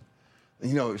appreciating them,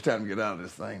 you know it's time to get out of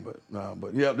this thing.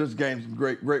 But yeah, this game's a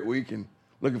great week, and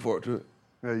looking forward to it.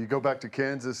 Yeah, you go back to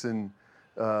Kansas, and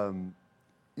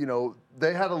you know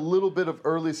they had a little bit of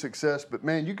early success, but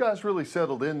man, you guys really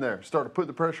settled in there. Started putting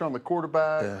the pressure on the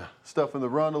quarterback, stuffing the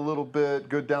run a little bit,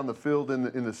 good down the field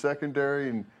in the secondary,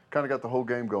 and kind of got the whole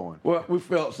game going. Well, we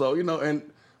felt so, you know, and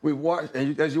we watched,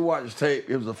 and as you watch tape,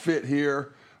 it was a fit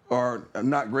here or a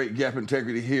not great gap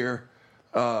integrity here.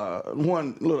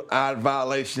 One little odd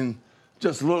violation,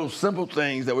 just little simple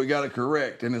things that we got to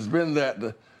correct, and it's been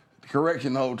the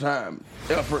correction the whole time.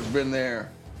 Effort's been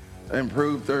there,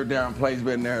 improved third down plays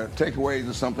been there. Takeaways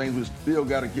are some things we still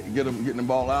got to get them getting the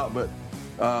ball out, but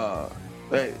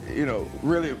they, you know,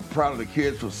 really proud of the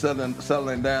kids for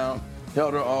settling down.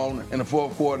 Held her on in the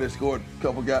fourth quarter. They scored a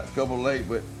couple late,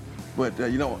 but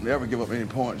you don't ever give up any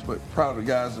points. But proud of the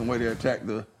guys and the way they attacked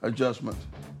the adjustments.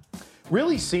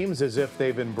 Really seems as if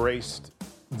they've embraced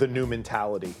the new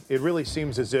mentality. It really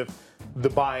seems as if the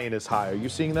buy-in is high. Are you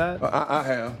seeing that? I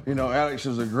have. You know, Alex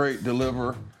is a great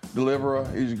deliverer.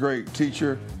 He's a great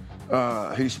teacher.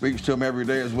 He speaks to them every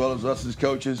day as well as us as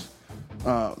coaches,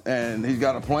 and he's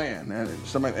got a plan. And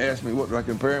somebody asked me what do I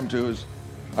compare him to?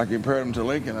 I compared him to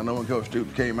Lincoln. I know when Coach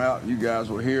Stoops came out, you guys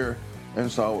were here.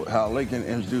 and saw how Lincoln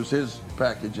introduced his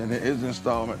package and his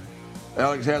installment.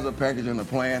 Alex has a package and a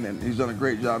plan, and he's done a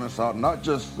great job installing not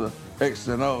just the X's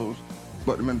and O's,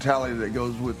 but the mentality that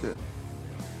goes with it.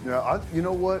 Yeah, you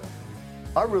know what?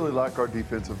 I really like our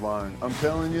defensive line. I'm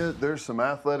telling you, there's some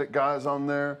athletic guys on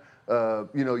there.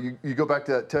 You go back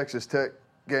to that Texas Tech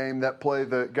game, that play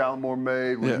that Gallimore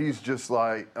made, when he's just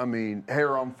like,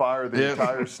 hair on fire the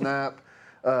entire snap.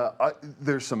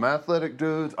 There's some athletic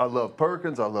dudes. I love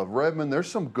Perkins. I love Redmond. There's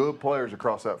some good players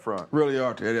across that front. Really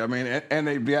are, Teddy. And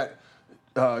they've got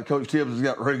Coach Tibbs has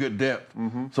got really good depth,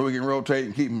 so we can rotate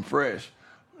and keep them fresh.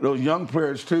 Those young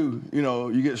players too.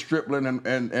 You get Stripling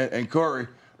and Curry.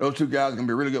 Those two guys are going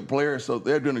to be really good players, so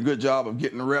they're doing a good job of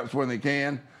getting the reps when they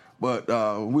can. But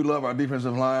we love our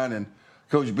defensive line, and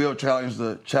Coach Bill challenged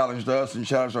us and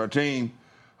challenged our team.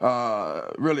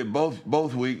 Really,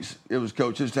 both weeks, it was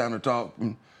Coach's time to talk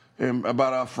and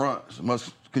about our fronts.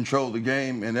 Must control the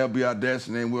game, and they'll be our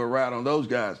destiny, and we'll ride on those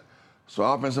guys. So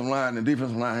offensive line and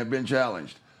defensive line have been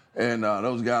challenged, and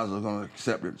those guys are going to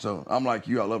accept it. So I'm like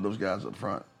you. I love those guys up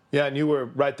front. Yeah, and you were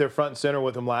right there front and center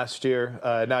with him last year.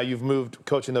 Now you've moved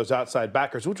coaching those outside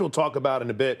backers, which we'll talk about in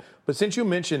a bit. But since you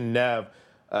mentioned Nev,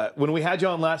 when we had you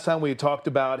on last time, we talked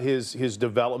about his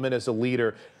development as a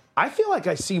leader. I feel like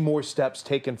I see more steps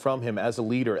taken from him as a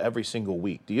leader every single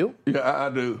week. Do you? Yeah, I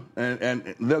do.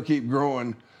 And they'll keep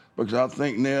growing because I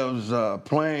think Nev's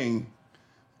playing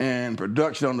and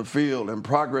production on the field and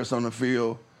progress on the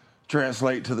field will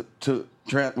translate to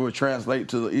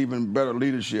the even better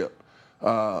leadership. He's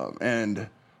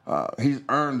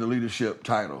earned the leadership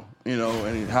title,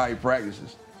 and how he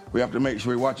practices. We have to make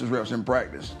sure he watches reps in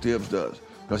practice, Tibbs does,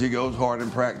 because he goes hard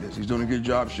in practice. He's doing a good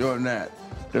job showing that.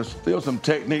 There's still some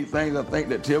technique things I think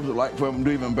that Tibbs would like for him to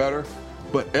do even better,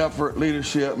 but effort,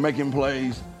 leadership, making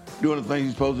plays, doing the things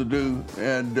he's supposed to do,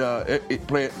 and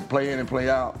play in and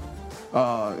play out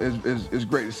is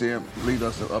great to see him lead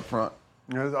us up front.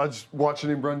 I was watching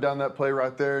him run down that play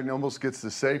right there and almost gets the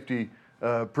safety.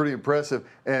 Pretty impressive.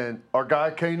 And our guy,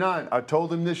 K9, I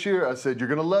told him this year, I said, you're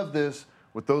going to love this.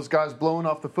 With those guys blowing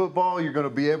off the football, you're going to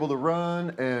be able to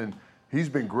run, and he's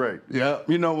been great. Yeah,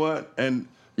 you know what? And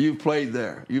you've played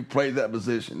there. You've played that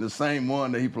position, the same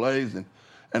one that he plays,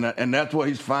 and that's what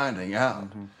he's finding out.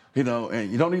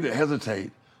 And you don't need to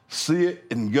hesitate. See it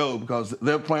and go, because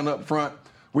they're playing up front,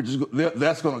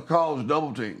 that's going to cause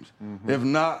double teams. If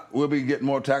not, we'll be getting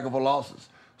more tackle for losses.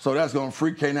 So that's going to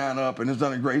freak K9 up, and he's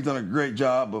done a great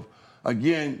job of,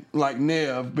 again, like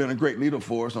Nev, being a great leader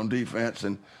for us on defense,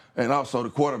 and also the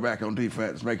quarterback on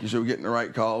defense, making sure we're getting the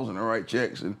right calls and the right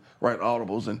checks and right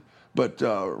audibles, but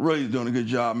really doing a good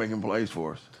job making plays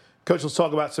for us. Coach, let's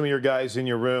talk about some of your guys in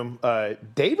your room.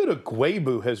 David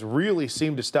Ugwoegbu has really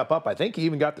seemed to step up. I think he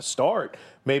even got the start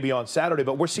maybe on Saturday,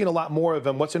 but we're seeing a lot more of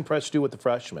him. What's impressed you with the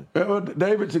freshman? Well,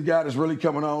 David's a guy that's really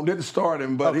coming on. Didn't start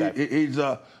him, but he's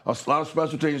a lot of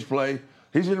special teams play.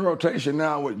 He's in rotation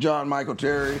now with John Michael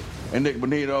Terry and Nick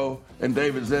Bonito, and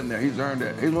David's in there. He's earned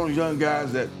that. He's one of those young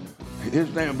guys that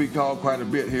his name will be called quite a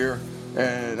bit here,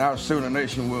 and our Sooner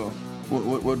Nation will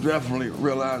definitely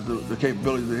realize the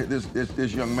capabilities of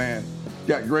this young man.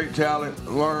 Got great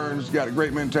talent, learns, got a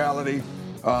great mentality,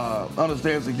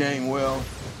 understands the game well.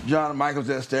 John Michael's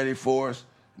that steady force.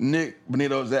 Nick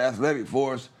Bonito's that athletic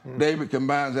force. David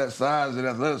combines that size and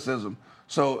athleticism.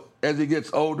 So as he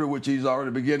gets older, which he's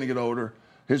already beginning to get older,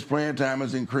 his playing time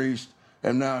has increased,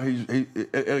 and now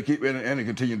it'll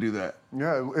continue to do that.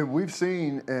 Yeah, and we've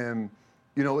seen,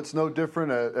 it's no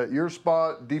different at your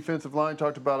spot. Defensive line,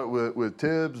 talked about it with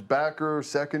Tibbs, backer,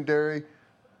 secondary.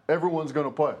 Everyone's going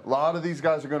to play. A lot of these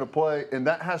guys are going to play, and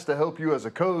that has to help you as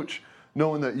a coach,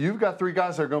 knowing that you've got 3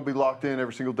 guys that are going to be locked in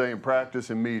every single day in practice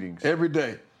and meetings. Every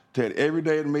day, Ted. Every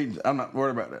day in meetings. I'm not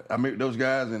worried about that. I meet those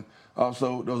guys, and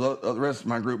also the rest of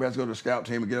my group has to go to the scout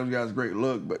team and get those guys a great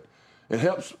look. But it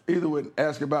helps either with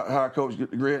asking about how Coach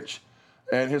Grinch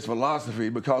and his philosophy,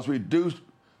 because we do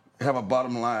have a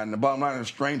bottom line. The bottom line is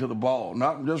strain to the ball,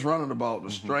 not just running the ball,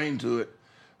 the strain to it.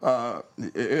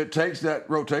 It takes that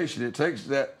rotation. It takes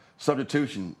that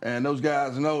substitution. And those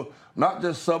guys know not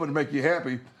just subbing to make you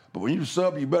happy, but when you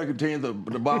sub, you better continue the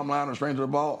bottom line of strain to the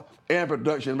ball and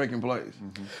production, making plays.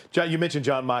 John, you mentioned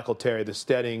John Michael Terry, the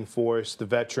steadying force, the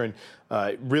veteran.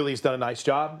 Really has done a nice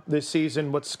job this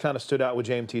season. What's kind of stood out with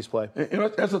JMT's play?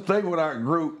 That's the thing with our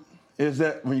group, is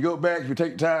that when you go back, if you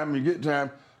take time, you get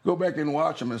time, go back and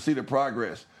watch them and see the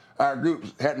progress. Our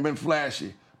group hadn't been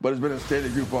flashy, but it's been a steady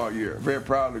group all year. Very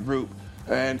proud of the group.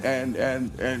 And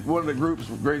one of the groups,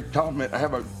 great compliment, I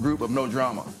have a group of no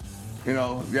drama.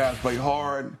 Guys play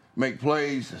hard, make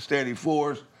plays, steady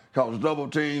force, cause double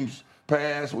teams,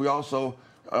 pass. We also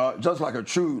just like a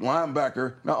true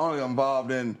linebacker, not only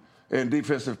involved in a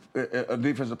defensive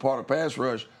part of pass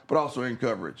rush, but also in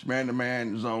coverage,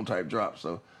 man-to-man, zone type drops.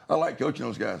 So I like coaching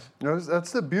those guys.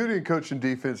 That's the beauty of coaching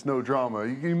defense, no drama.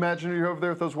 You can imagine you're over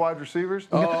there with those wide receivers?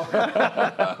 You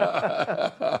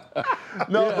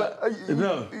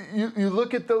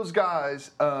look at those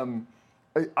guys.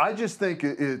 I just think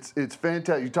it's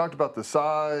fantastic. You talked about the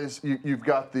size. You've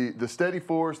got the steady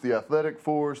force, the athletic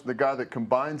force, the guy that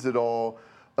combines it all.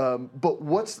 But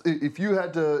if you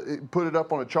had to put it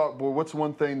up on a chalkboard, what's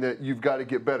one thing that you've got to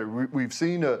get better? We've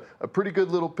seen a pretty good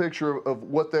little picture of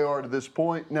what they are to this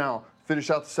point. Now, finish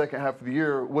out the second half of the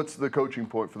year, what's the coaching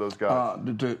point for those guys?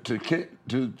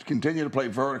 To continue to play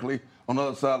vertically on the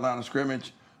other sideline of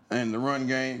scrimmage and the run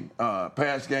game,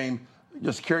 pass game,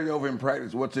 just carry over in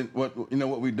practice what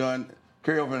we've done,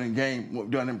 carry over in the game what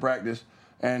we've done in practice.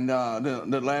 And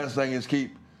the last thing is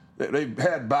they've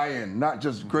had buy-in, not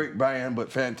just great buy-in, but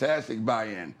fantastic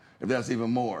buy-in, if that's even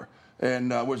more,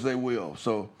 and which they will.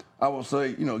 So I will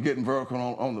say, getting vertical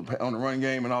on the run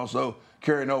game and also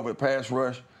carrying over the pass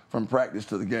rush from practice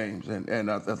to the games,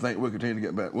 and I think we'll continue to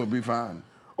get better. We'll be fine.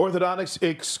 Orthodontics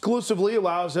exclusively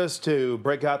allows us to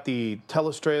break out the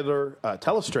telestrator,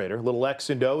 little X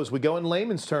and O, as we go in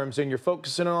layman's terms, and you're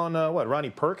focusing on,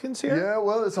 Ronnie Perkins here? Yeah,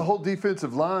 well, it's a whole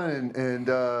defensive line,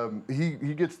 and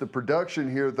he gets the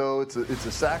production here, though. It's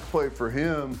a sack play for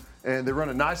him, and they run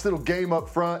a nice little game up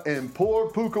front, and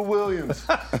poor Puka Williams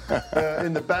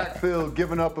in the backfield,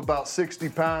 giving up about 60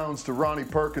 pounds to Ronnie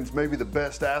Perkins, maybe the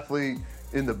best athlete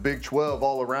in the Big 12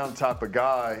 all-around type of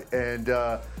guy, and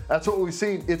that's what we've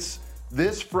seen. It's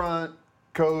this front,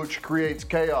 coach, creates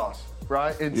chaos,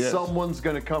 right? And someone's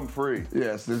going to come free.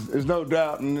 Yes, there's no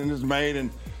doubt, and it's made,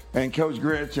 and Coach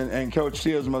Grinch and Coach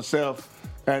Seals, myself,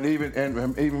 and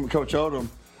even Coach Odom,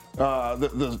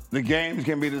 the games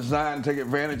can be designed to take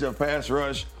advantage of pass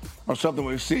rush or something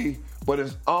we see, but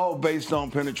it's all based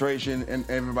on penetration and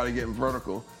everybody getting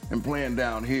vertical and playing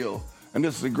downhill. And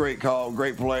this is a great call,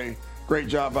 great play, great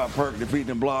job by Perk defeating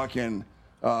the block, and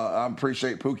I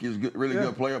appreciate Pookie is a really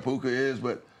good player. Puka is,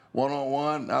 but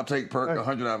one-on-one, I'll take Perk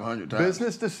 100 out of 100 times.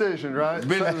 Business decision, right?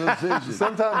 Business decision.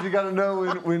 Sometimes you got to know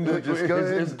when to just go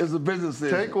ahead. It's a business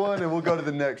decision. Take one, and we'll go to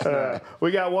the next now. We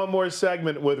got one more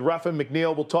segment with Ruffin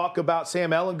McNeil. We'll talk about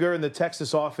Sam Ehlinger and the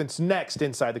Texas offense next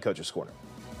inside the Coach's Corner.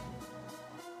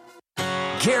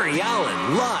 Gary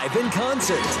Allen live in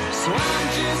concert. So I'm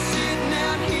just sitting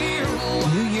out here.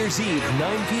 New Year's Eve,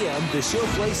 9 p.m., the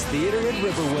Showplace Theater at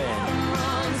Riverwind.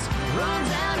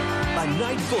 A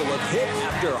night full of hit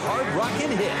after hard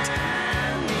rockin' hit.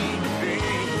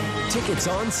 Tickets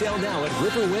on sale now at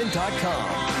riverwind.com.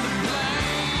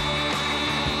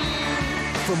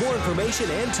 For more information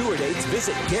and tour dates,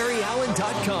 visit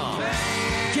GaryAllen.com.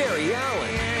 Gary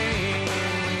Allen.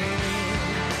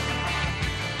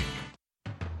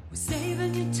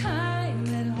 Saving you time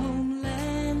at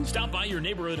Homeland. Stop by your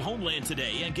neighborhood Homeland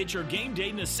today and get your game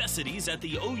day necessities at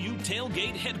the OU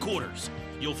Tailgate headquarters.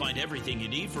 You'll find everything you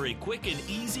need for a quick and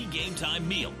easy game time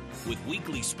meal with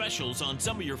weekly specials on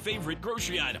some of your favorite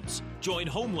grocery items. Join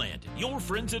Homeland, your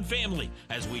friends and family,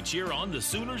 as we cheer on the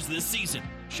Sooners this season.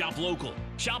 Shop local.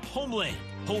 Shop Homeland.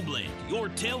 Homeland, your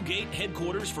tailgate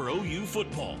headquarters for OU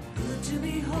football. Good to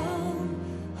be home.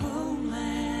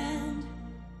 Homeland.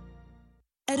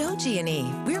 At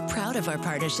OG&E, we're proud of our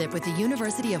partnership with the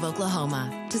University of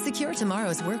Oklahoma. To secure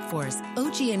tomorrow's workforce,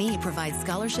 OG&E provides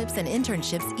scholarships and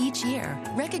internships each year,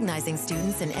 recognizing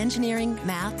students in engineering,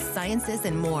 math, sciences,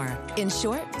 and more. In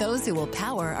short, those who will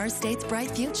power our state's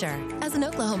bright future. As an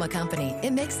Oklahoma company,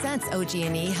 it makes sense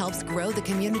OG&E helps grow the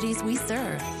communities we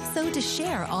serve. So to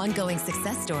share ongoing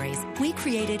success stories, we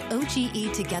created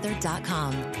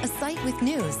OGEtogether.com, a site with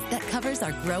news that covers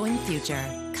our growing future.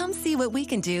 Come see what we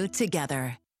can do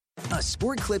together. A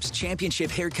Sport Clips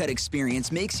Championship haircut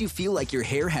experience makes you feel like your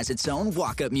hair has its own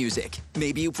walk-up music.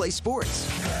 Maybe you play sports.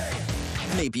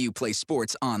 Maybe you play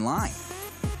sports online.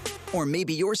 Or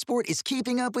maybe your sport is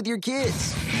keeping up with your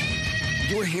kids.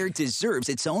 Your hair deserves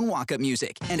its own walk-up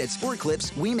music, and at Sport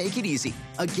Clips, we make it easy.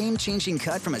 A game-changing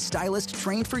cut from a stylist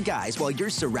trained for guys while you're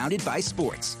surrounded by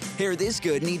sports. Hair this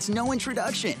good needs no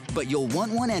introduction, but you'll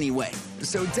want one anyway.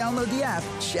 So download the app,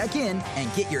 check in,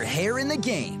 and get your hair in the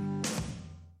game.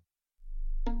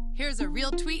 Here's a real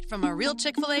tweet from a real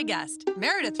Chick-fil-A guest.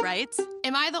 Meredith writes,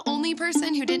 "Am I the only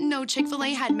person who didn't know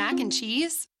Chick-fil-A had mac and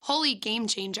cheese? Holy game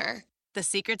changer." The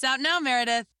secret's out now,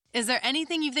 Meredith. Is there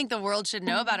anything you think the world should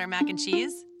know about our mac and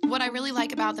cheese? What I really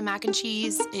like about the mac and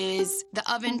cheese is the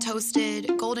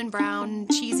oven-toasted, golden brown,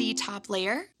 cheesy top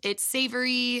layer. It's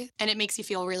savory, and it makes you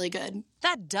feel really good.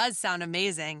 That does sound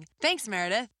amazing. Thanks,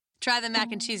 Meredith. Try the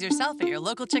mac and cheese yourself at your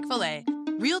local Chick-fil-A.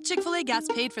 Real Chick-fil-A guests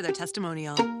paid for their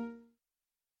testimonial.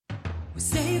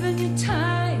 Saving you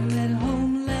time at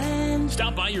Homeland.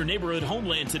 Stop by your neighborhood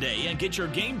Homeland today and get your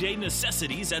game day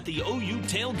necessities at the OU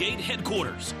Tailgate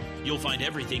headquarters. You'll find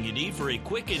everything you need for a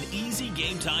quick and easy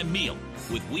game time meal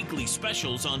with weekly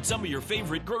specials on some of your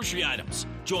favorite grocery items.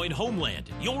 Join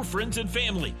Homeland, your friends and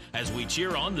family, as we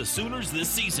cheer on the Sooners this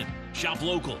season. Shop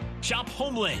local. Shop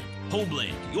Homeland.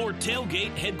 Homeland, your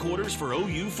tailgate headquarters for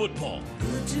OU football.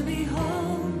 Good to be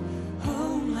home,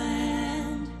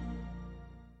 Homeland.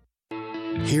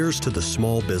 Here's to the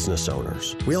small business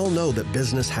owners. We all know that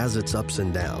business has its ups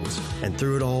and downs, and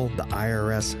through it all, the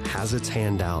IRS has its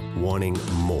hand out wanting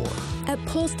more. At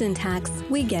Polston Tax,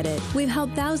 we get it. We've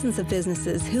helped thousands of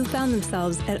businesses who found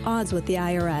themselves at odds with the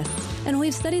IRS. And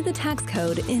we've studied the tax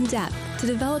code in depth to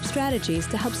develop strategies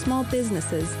to help small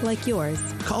businesses like yours.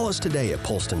 Call us today at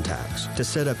Polston Tax to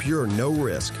set up your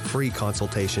no-risk free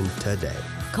consultation today.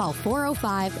 Call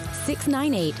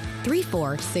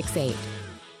 405-698-3468.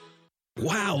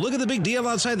 Wow, look at the big deal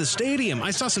outside the stadium.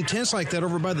 I saw some tents like that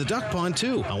over by the duck pond,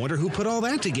 too. I wonder who put all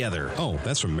that together. Oh,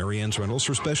 that's from Mary Ann's Rentals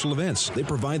for special events. They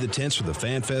provide the tents for the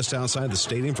Fan Fest outside the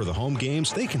stadium for the home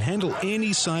games. They can handle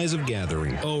any size of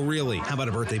gathering. Oh, really? How about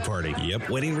a birthday party? Yep.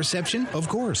 Wedding reception? Of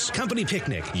course. Company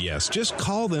picnic? Yes. Just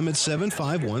call them at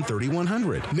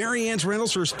 751-3100. Mary Ann's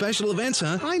Rentals for special events,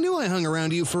 huh? I knew I hung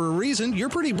around you for a reason. You're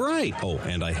pretty bright. Oh,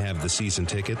 and I have the season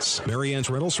tickets. Mary Ann's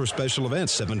Rentals for special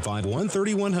events,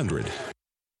 751-3100.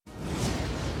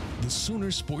 The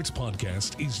Sooner Sports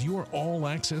Podcast is your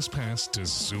all-access pass to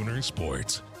Sooner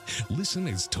Sports. Listen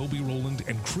as Toby Rowland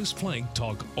and Chris Plank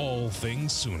talk all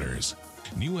things Sooners.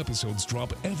 New episodes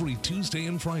drop every Tuesday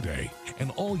and Friday,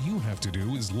 and all you have to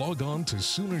do is log on to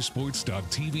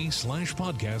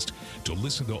Soonersports.tv/podcast to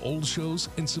listen to old shows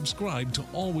and subscribe to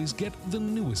always get the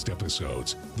newest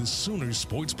episodes. The Sooner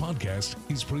Sports Podcast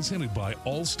is presented by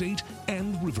Allstate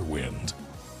and Riverwind.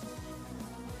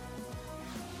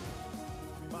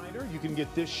 You can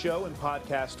get this show in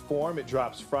podcast form. It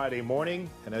drops Friday morning.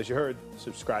 And as you heard,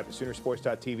 subscribe to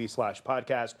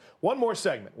Soonersports.tv/podcast. One more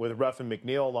segment with Ruffin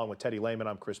McNeil along with Teddy Lehman.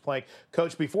 I'm Chris Plank.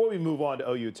 Coach, before we move on to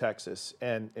OU Texas,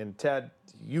 and Ted,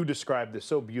 you described this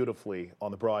so beautifully on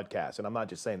the broadcast, and I'm not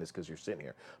just saying this because you're sitting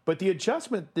here, but the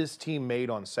adjustment this team made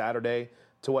on Saturday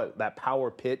to that power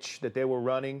pitch that they were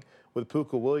running with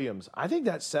Pooka Williams, I think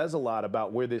that says a lot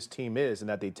about where this team is and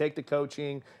that they take the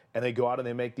coaching and they go out and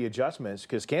they make the adjustments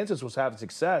because Kansas was having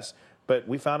success, but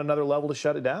we found another level to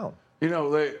shut it down. You know,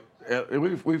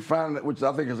 we found that, which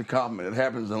I think is a compliment. It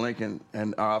happens in Lincoln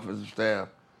and our offensive staff.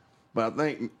 But I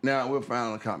think now we're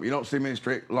finding a compliment. You don't see many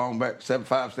straight long back,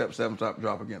 5-step, 7-step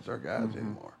drop against our guys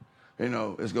anymore. You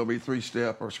know, it's going to be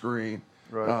 3-step or screen.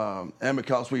 Right. And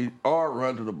because we are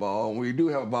run to the ball, and we do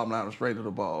have a bottom line straight to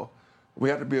the ball, we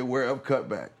have to be aware of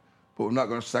cutback. But we're not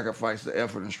going to sacrifice the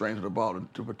effort and strength of the ball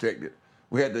to protect it.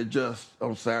 We had to adjust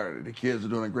on Saturday. The kids are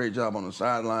doing a great job on the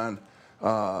sideline,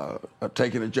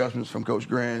 taking adjustments from Coach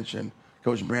Grinch and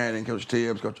Coach Brandon, Coach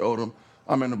Tibbs, Coach Odom.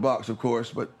 I'm in the box, of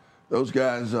course, but those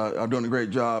guys are doing a great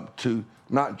job to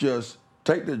not just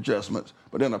take the adjustments,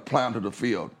 but then apply them to the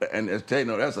field. And as Ted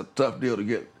knows, that's a tough deal to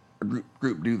get a group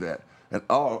to do that. And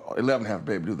all 11 have to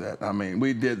be able to do that. I mean,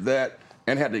 we did that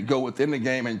and had to go within the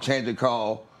game and change the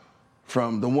call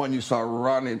from the one you saw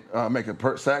Rodney make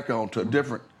a sack on to a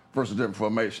different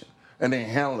formation, and they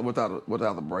handled it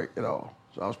without a break at all.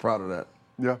 So I was proud of that.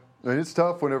 Yeah, and it's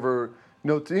tough whenever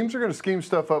teams are going to scheme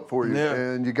stuff up for you,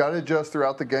 and you got to adjust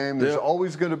throughout the game. There's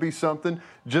always going to be something.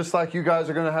 Just like you guys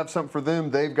are going to have something for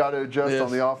them, they've got to adjust on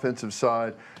the offensive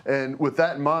side. And with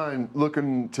that in mind,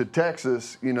 looking to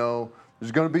Texas,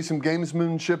 there's going to be some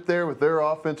gamesmanship there with their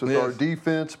offense, with our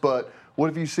defense. But what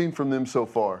have you seen from them so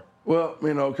far? Well,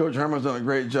 Coach Herman's done a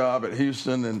great job at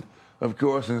Houston, and of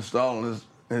course installing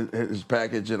his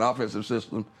package and offensive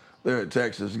system there at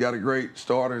Texas. He's got a great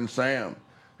starter in Sam.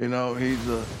 I've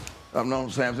known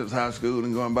Sam since high school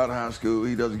and going back to high school.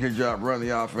 He does a good job running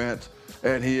the offense,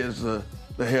 and he is the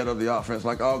head of the offense,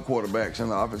 like all quarterbacks in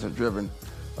the offensive-driven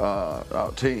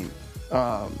team.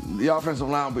 The offensive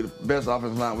line will be the best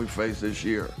offensive line we've faced this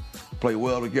year. Play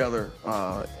well together,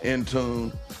 in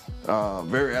tune,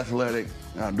 very athletic.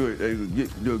 They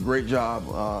do a great job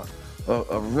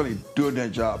of really doing their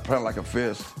job, playing like a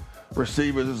fist.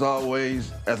 Receivers, as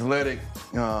always, athletic,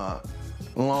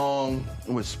 long,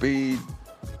 with speed.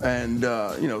 And,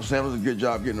 Sam does a good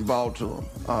job getting the ball to him.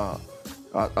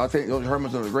 I think Coach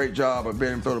Herman's done a great job of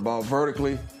being able to throw the ball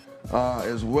vertically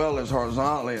as well as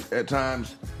horizontally at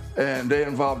times. And they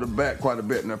involve the back quite a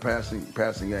bit in their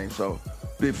passing game. So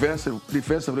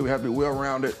defensively, we have to be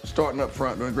well-rounded, starting up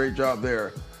front, doing a great job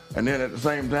there. And then at the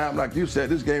same time, like you said,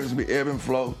 this game is going to be ebb and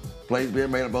flow. plays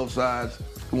being made on both sides,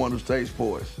 the one who stays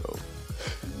poised. So.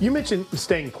 You mentioned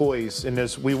staying poised, and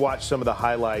as we watch some of the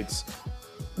highlights,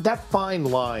 that fine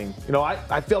line,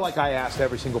 I feel like I asked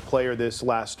every single player this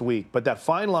last week, but that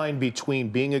fine line between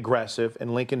being aggressive,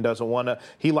 and Lincoln doesn't want to,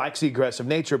 he likes the aggressive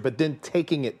nature, but then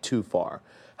taking it too far.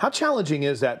 How challenging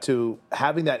is that to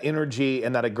having that energy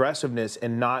and that aggressiveness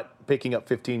and not picking up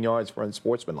 15 yards for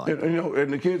unsportsmanlike?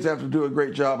 And the kids have to do a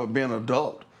great job of being an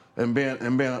adult and being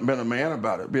a man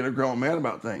about it, being a grown man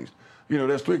about things.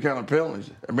 There's 3 kind of penalties: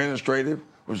 administrative,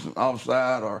 which is an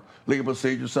offside or legal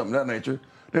procedure, something of that nature.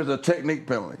 There's a technique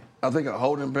penalty. I think a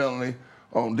holding penalty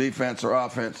on defense or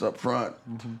offense up front,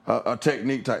 a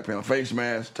technique type penalty, face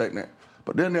mask technique.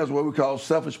 But then there's what we call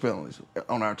selfish penalties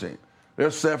on our team.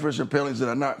 There's selfish penalties that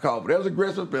are not called, but there's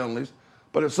aggressive penalties,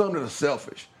 but there's some that are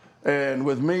selfish. And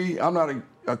with me, I'm not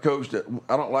a coach that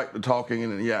I don't like the talking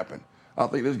and the yapping. I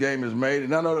think this game is made,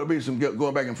 and I know there'll be some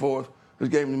going back and forth. This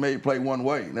game is made to play one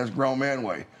way, and that's grown man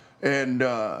way. And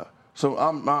so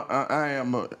I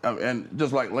am, and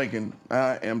just like Lincoln,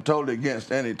 I am totally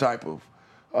against any type of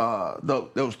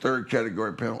those third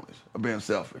category penalties of being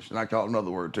selfish. And I call it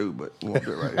another word too, but we won't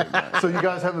do it right here. So you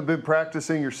guys haven't been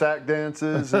practicing your sack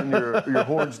dances and your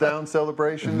horns down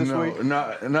celebration this week?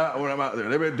 Not when I'm out there.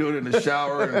 They've been doing it in the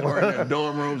shower and or in their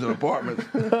dorm rooms and apartments.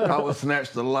 I will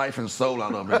snatch the life and soul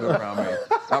out of them around me.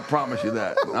 I promise you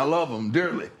that. I love them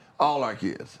dearly, all our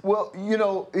kids. Well,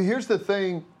 here's the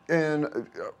thing, and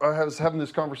I was having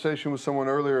this conversation with someone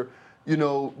earlier.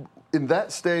 In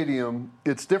that stadium,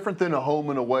 it's different than a home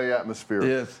and away atmosphere.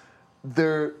 Yes.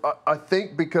 I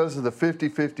think because of the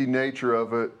 50-50 nature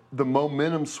of it, the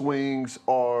momentum swings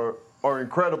are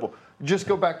incredible. Just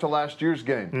go back to last year's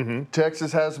game. Mm-hmm.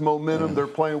 Texas has momentum. They're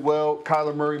playing well.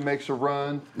 Kyler Murray makes a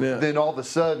run. Yeah. Then all of a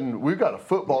sudden, we've got a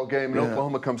football game, and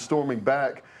Oklahoma comes storming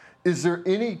back. Is there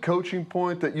any coaching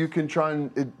point that you can try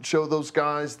and show those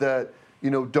guys that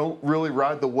don't really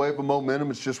ride the wave of momentum?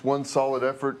 It's just one solid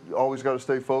effort. Always got to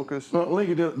stay focused. Well,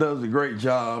 Lincoln does a great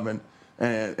job, and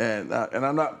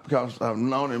I'm not, because I've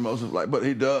known him most of life, but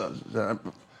he does.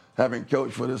 Having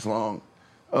coached for this long,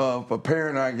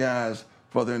 preparing our guys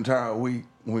for the entire week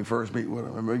when we first meet with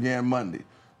them. It began Monday.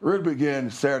 Really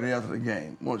began Saturday after the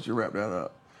game. Once you wrap that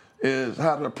up, is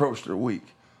how to approach the week,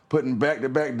 putting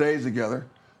back-to-back days together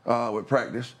with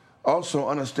practice. Also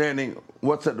understanding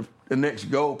what's at the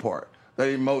next goal part. That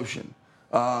emotion,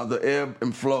 the ebb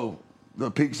and flow,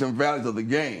 the peaks and valleys of the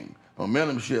game,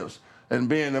 momentum shifts, and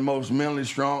being the most mentally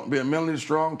strong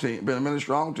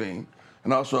team,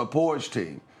 and also a poised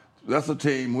team. That's a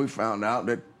team we found out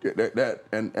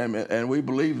and we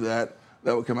believe that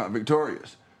will come out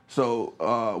victorious.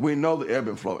 So we know the ebb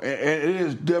and flow, and it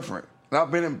is different. And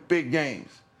I've been in big games.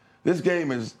 This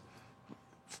game is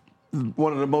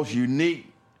one of the most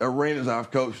unique arenas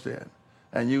I've coached in.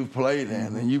 And you've played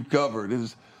in, and you've covered.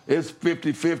 It's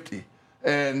 50-50,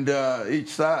 and each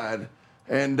side,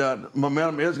 and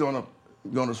momentum is going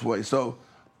to sway. So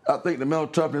I think the mental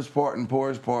toughness part and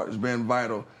poise part has been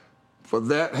vital for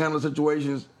that handling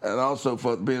situations, and also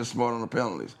for being smart on the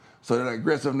penalties. So that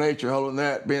aggressive nature, holding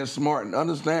that, being smart and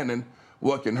understanding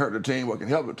what can hurt the team, what can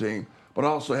help the team, but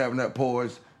also having that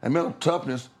poise and mental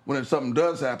toughness when something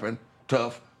does happen,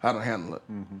 tough, how to handle it.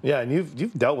 Mm-hmm. Yeah, and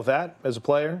you've dealt with that as a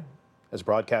player. As a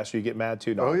broadcaster, you get mad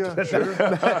too. No. Oh yeah, sure.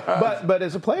 but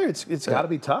as a player, it's got to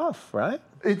be tough, right?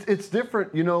 It's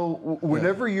different.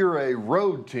 Whenever you're a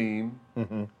road team,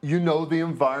 you know the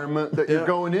environment that you're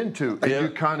going into, and you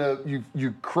kind of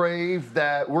you crave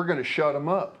that we're going to shut them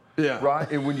up. Yeah. Right.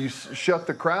 And when you shut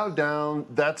the crowd down,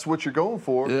 that's what you're going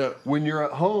for. Yeah. When you're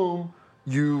at home,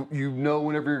 you know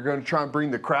whenever you're going to try and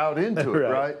bring the crowd into it,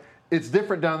 right? It's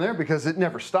different down there because it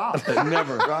never stops. It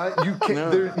never. Right? You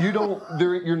can't.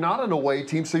 You're not an away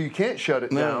team, so you can't shut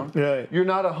it down. Right. You're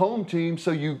not a home team,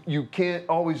 so you can't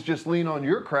always just lean on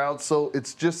your crowd. So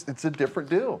it's a different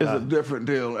deal. It's a different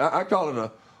deal. I call it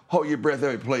a hold your breath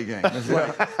every play game. It's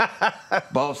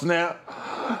like ball snap.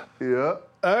 Yeah.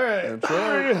 All right. That's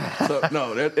right. So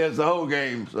no, it's the whole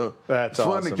game. So that's it's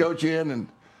fun awesome. to coach in, and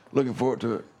looking forward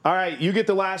to it. All right, you get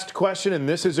the last question, and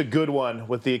this is a good one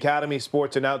with the Academy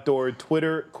Sports and Outdoor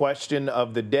Twitter question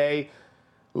of the day.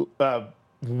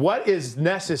 What is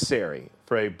necessary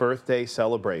for a birthday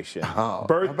celebration?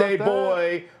 Birthday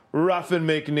boy, Ruffin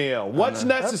McNeil. What's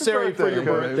necessary for your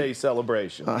birthday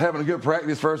celebration? Having a good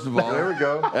practice, first of all. There we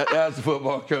go. As a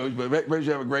football coach, but make sure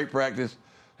you have a great practice,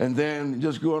 and then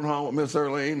just going home with Miss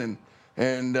Earlene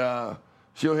and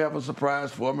she'll have a surprise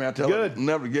for me. I tell her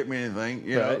never to get me anything,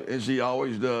 know, and she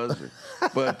always does.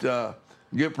 But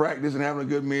good practice and having a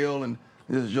good meal and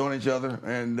just enjoying each other.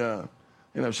 And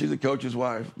You know, she's a coach's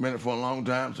wife, been it for a long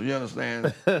time, so you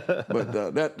understand. But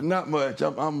that not much.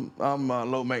 I'm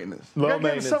low maintenance. You gotta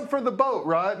give us something for the boat,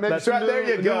 right? Maybe That's some right.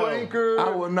 There you go. New anchor. I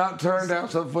will not turn down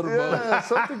something for the boat. Yeah,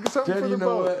 something for the You know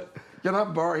boat. what? Can I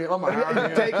borrow him? I'm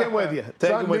gonna Take him with you.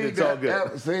 Take him with you. It's all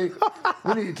good. See,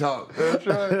 we need to talk. That's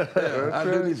right. I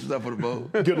do need some stuff for the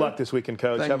boat. Good luck this weekend,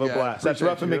 Coach. Thank Have you, a guys. blast. That's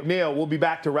Appreciate Ruffin you. McNeil. We'll be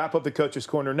back to wrap up the Coach's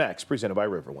Corner next, presented by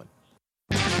Riverwind.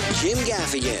 Jim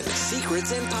Gaffigan,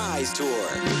 Secrets and Pies Tour.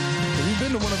 Have you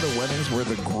been to one of the weddings where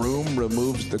the groom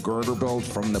removes the girder belt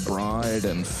from the bride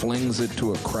and flings it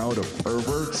to a crowd of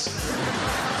perverts?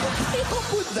 What came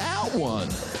up with that one?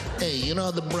 Hey, you know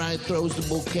how the bride throws the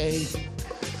bouquet?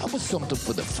 How about something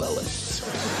for the fellas?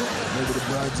 Maybe the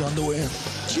bride's underwear?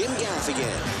 Jim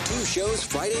Gaffigan. 2 shows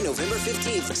Friday, November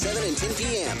 15th, 7 and 10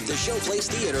 p.m. The Showplace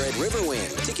Theater at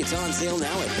Riverwind. Tickets on sale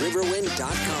now at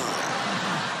riverwind.com.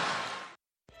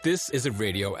 This is a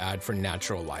radio ad for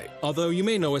Natural Light. Although you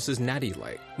may know us as Natty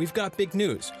Light, we've got big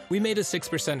news. We made a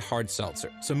 6% hard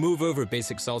seltzer. So move over,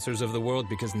 basic seltzers of the world,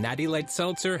 because Natty Light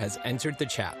Seltzer has entered the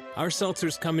chat. Our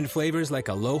seltzers come in flavors like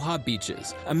Aloha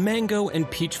Beaches, a mango and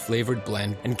peach flavored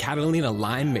blend, and Catalina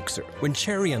Lime Mixer, when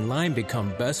cherry and lime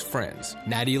become best friends.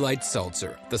 Natty Light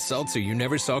Seltzer. The seltzer you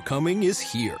never saw coming is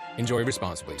here. Enjoy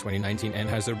responsibly. 2019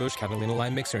 Anheuser-Busch Catalina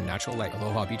Lime Mixer, Natural Light,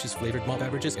 Aloha Beaches flavored malt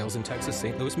beverages, ales in Texas,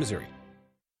 St. Louis, Missouri.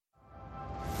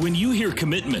 When you hear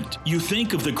commitment, you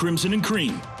think of the Crimson and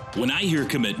Cream. When I hear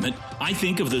commitment, I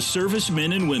think of the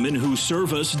servicemen and women who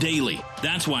serve us daily.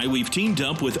 That's why we've teamed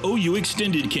up with OU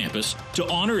Extended Campus to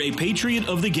honor a Patriot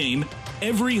of the Game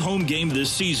every home game this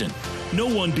season. No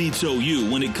one beats OU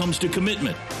when it comes to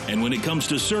commitment. And when it comes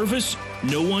to service,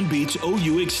 no one beats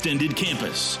OU Extended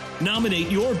Campus. Nominate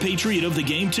your Patriot of the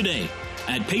Game today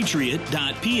at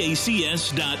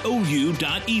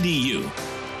patriot.pacs.ou.edu.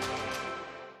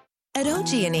 At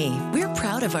OG&E, we're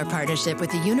proud of our partnership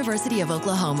with the University of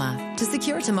Oklahoma. To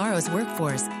secure tomorrow's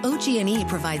workforce, OG&E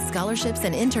provides scholarships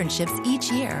and internships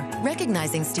each year,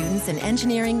 recognizing students in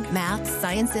engineering, math,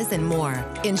 sciences, and more.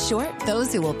 In short,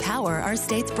 those who will power our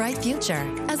state's bright future.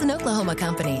 As an Oklahoma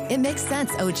company, it makes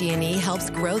sense OG&E helps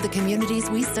grow the communities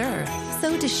we serve.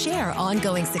 So to share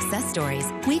ongoing success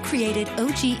stories, we created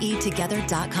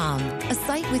OGEtogether.com, a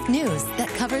site with news that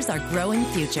covers our growing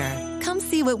future. Come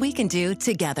see what we can do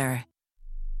together.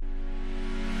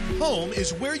 Home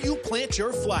is where you plant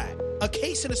your flag. A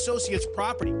Case & Associates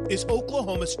property is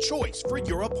Oklahoma's choice for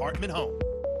your apartment home.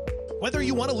 Whether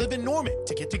you want to live in Norman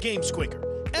to get to games quicker,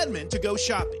 Edmond to go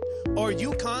shopping, or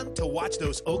Yukon to watch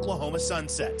those Oklahoma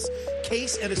sunsets,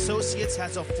 Case & Associates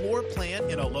has a floor plan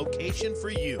in a location for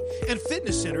you. And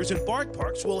fitness centers and bark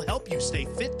parks will help you stay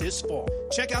fit this fall.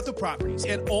 Check out the properties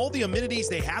and all the amenities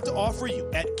they have to offer you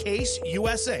at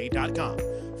caseusa.com.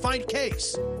 Find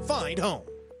Case. Find home.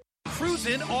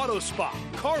 Cruisin' Auto Spa,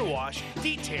 car wash,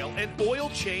 detail, and oil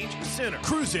change center.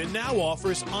 Cruisin' now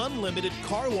offers unlimited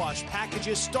car wash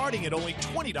packages starting at only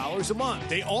 $20 a month.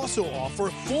 They also offer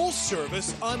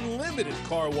full-service unlimited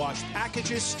car wash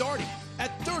packages starting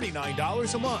at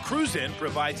 $39 a month. Cruisin'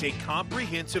 provides a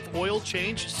comprehensive oil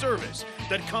change service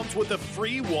that comes with a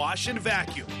free wash and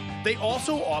vacuum. They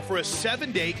also offer a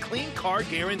 7-day clean car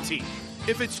guarantee.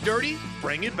 If it's dirty,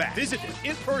 bring it back. Visit them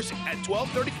in person at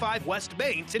 1235 West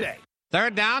Main today.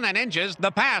 Third down and inches, the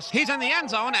pass. He's in the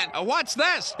end zone, and what's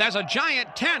this? There's a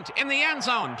giant tent in the end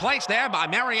zone, placed there by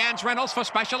Marianne's Rentals for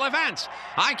special events.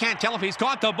 I can't tell if he's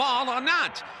caught the ball or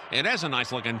not. It is a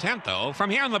nice-looking tent, though. From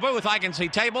here in the booth, I can see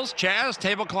tables, chairs,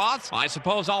 tablecloths. I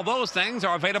suppose all those things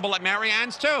are available at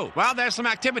Marianne's, too. Well, there's some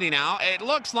activity now. It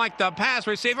looks like the pass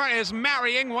receiver is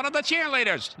marrying one of the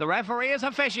cheerleaders. The referee is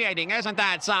officiating. Isn't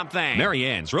that something?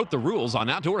 Marianne's wrote the rules on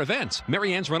outdoor events.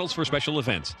 Marianne's Rentals for special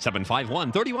events.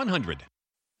 751-3100.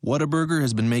 Whataburger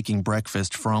has been making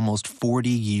breakfast for almost 40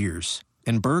 years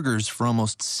and burgers for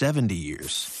almost 70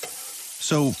 years.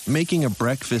 So making a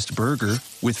breakfast burger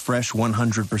with fresh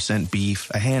 100% beef,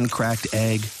 a hand-cracked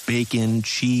egg, bacon,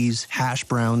 cheese, hash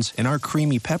browns, and our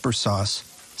creamy pepper sauce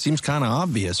seems kind of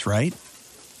obvious, right?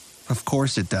 Of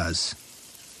course it does.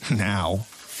 Now.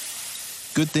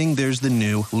 Good thing there's the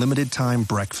new limited-time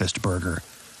breakfast burger,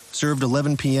 served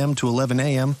 11 p.m. to 11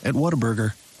 a.m. at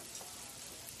Whataburger.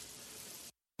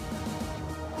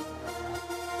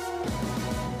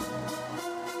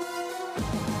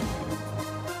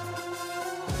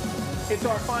 It's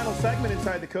our final segment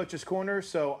inside the Coach's Corner,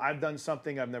 so I've done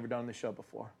something I've never done on the show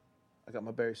before. I got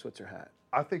my Barry Switzer hat.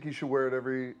 I think you should wear it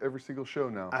every single show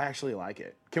now. I actually like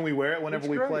it. Can we wear it whenever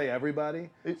we play everybody?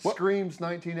 It screams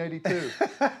 1982.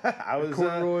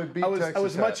 I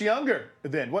was much younger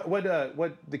then. What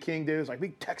the King do is like,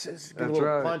 beat Texas, get a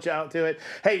little punch out to it.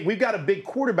 Hey, we've got a big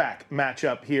quarterback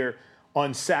matchup here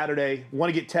on Saturday.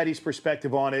 Want to get Teddy's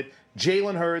perspective on it.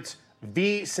 Jalen Hurts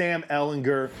v. Sam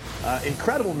Ehlinger.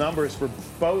 Incredible numbers for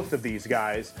both of these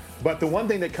guys. But the one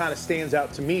thing that kind of stands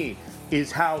out to me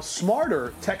is how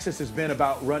smarter Texas has been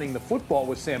about running the football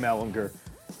with Sam Ehlinger,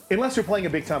 unless you're playing a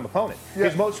big-time opponent.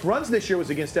 His most runs this year was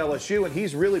against LSU, and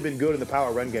he's really been good in the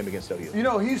power run game against OU. You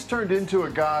know, he's turned into a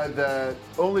guy that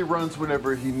only runs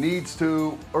whenever he needs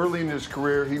to. Early in his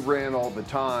career, he ran all the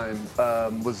time,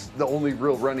 was the only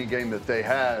real running game that they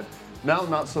had. Now,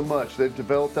 not so much. They've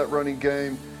developed that running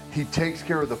game. He takes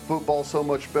care of the football so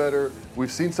much better.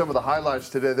 We've seen some of the highlights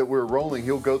today that we're rolling.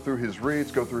 He'll go through his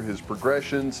reads, go through his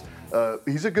progressions.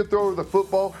 He's a good thrower of the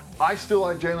football. I still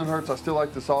like Jalen Hurts. I still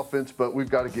like this offense, but we've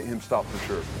got to get him stopped for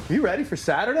sure. You ready for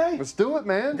Saturday? Let's do it,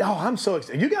 man. Oh, I'm so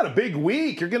excited. You got a big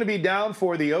week. You're going to be down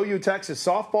for the OU Texas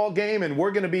softball game, and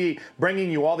we're going to be bringing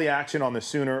you all the action on the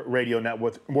Sooner Radio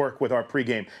Network with our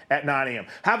pregame at 9 a.m.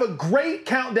 Have a great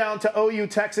countdown to OU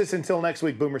Texas. Until next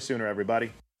week, Boomer Sooner,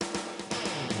 everybody.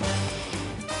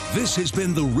 This has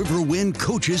been the Riverwind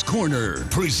Coach's Corner,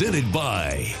 presented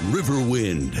by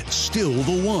Riverwind, still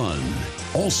the one.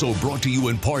 Also brought to you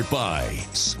in part by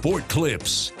Sport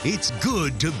Clips. It's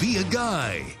good to be a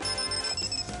guy.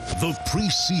 The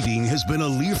preceding has been a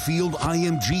Learfield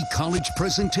IMG College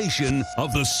presentation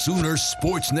of the Sooner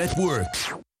Sports Network.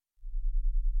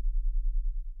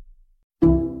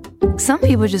 Some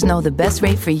people just know the best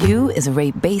rate for you is a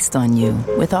rate based on you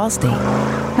with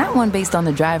Allstate. Not one based on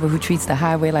the driver who treats the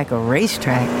highway like a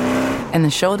racetrack and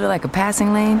the shoulder like a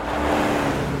passing lane.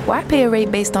 Why pay a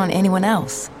rate based on anyone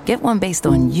else? Get one based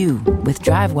on you with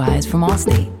DriveWise from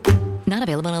Allstate. Not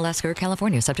available in Alaska or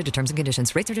California, subject to terms and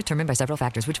conditions. Rates are determined by several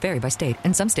factors, which vary by state.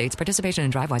 In some states, participation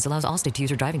in DriveWise allows Allstate to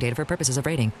use your driving data for purposes of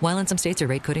rating. While in some states, your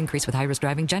rate could increase with high-risk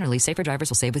driving. Generally, safer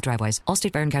drivers will save with DriveWise.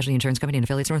 Allstate Fire and Casualty Insurance Company and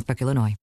affiliates, Northbrook, Illinois.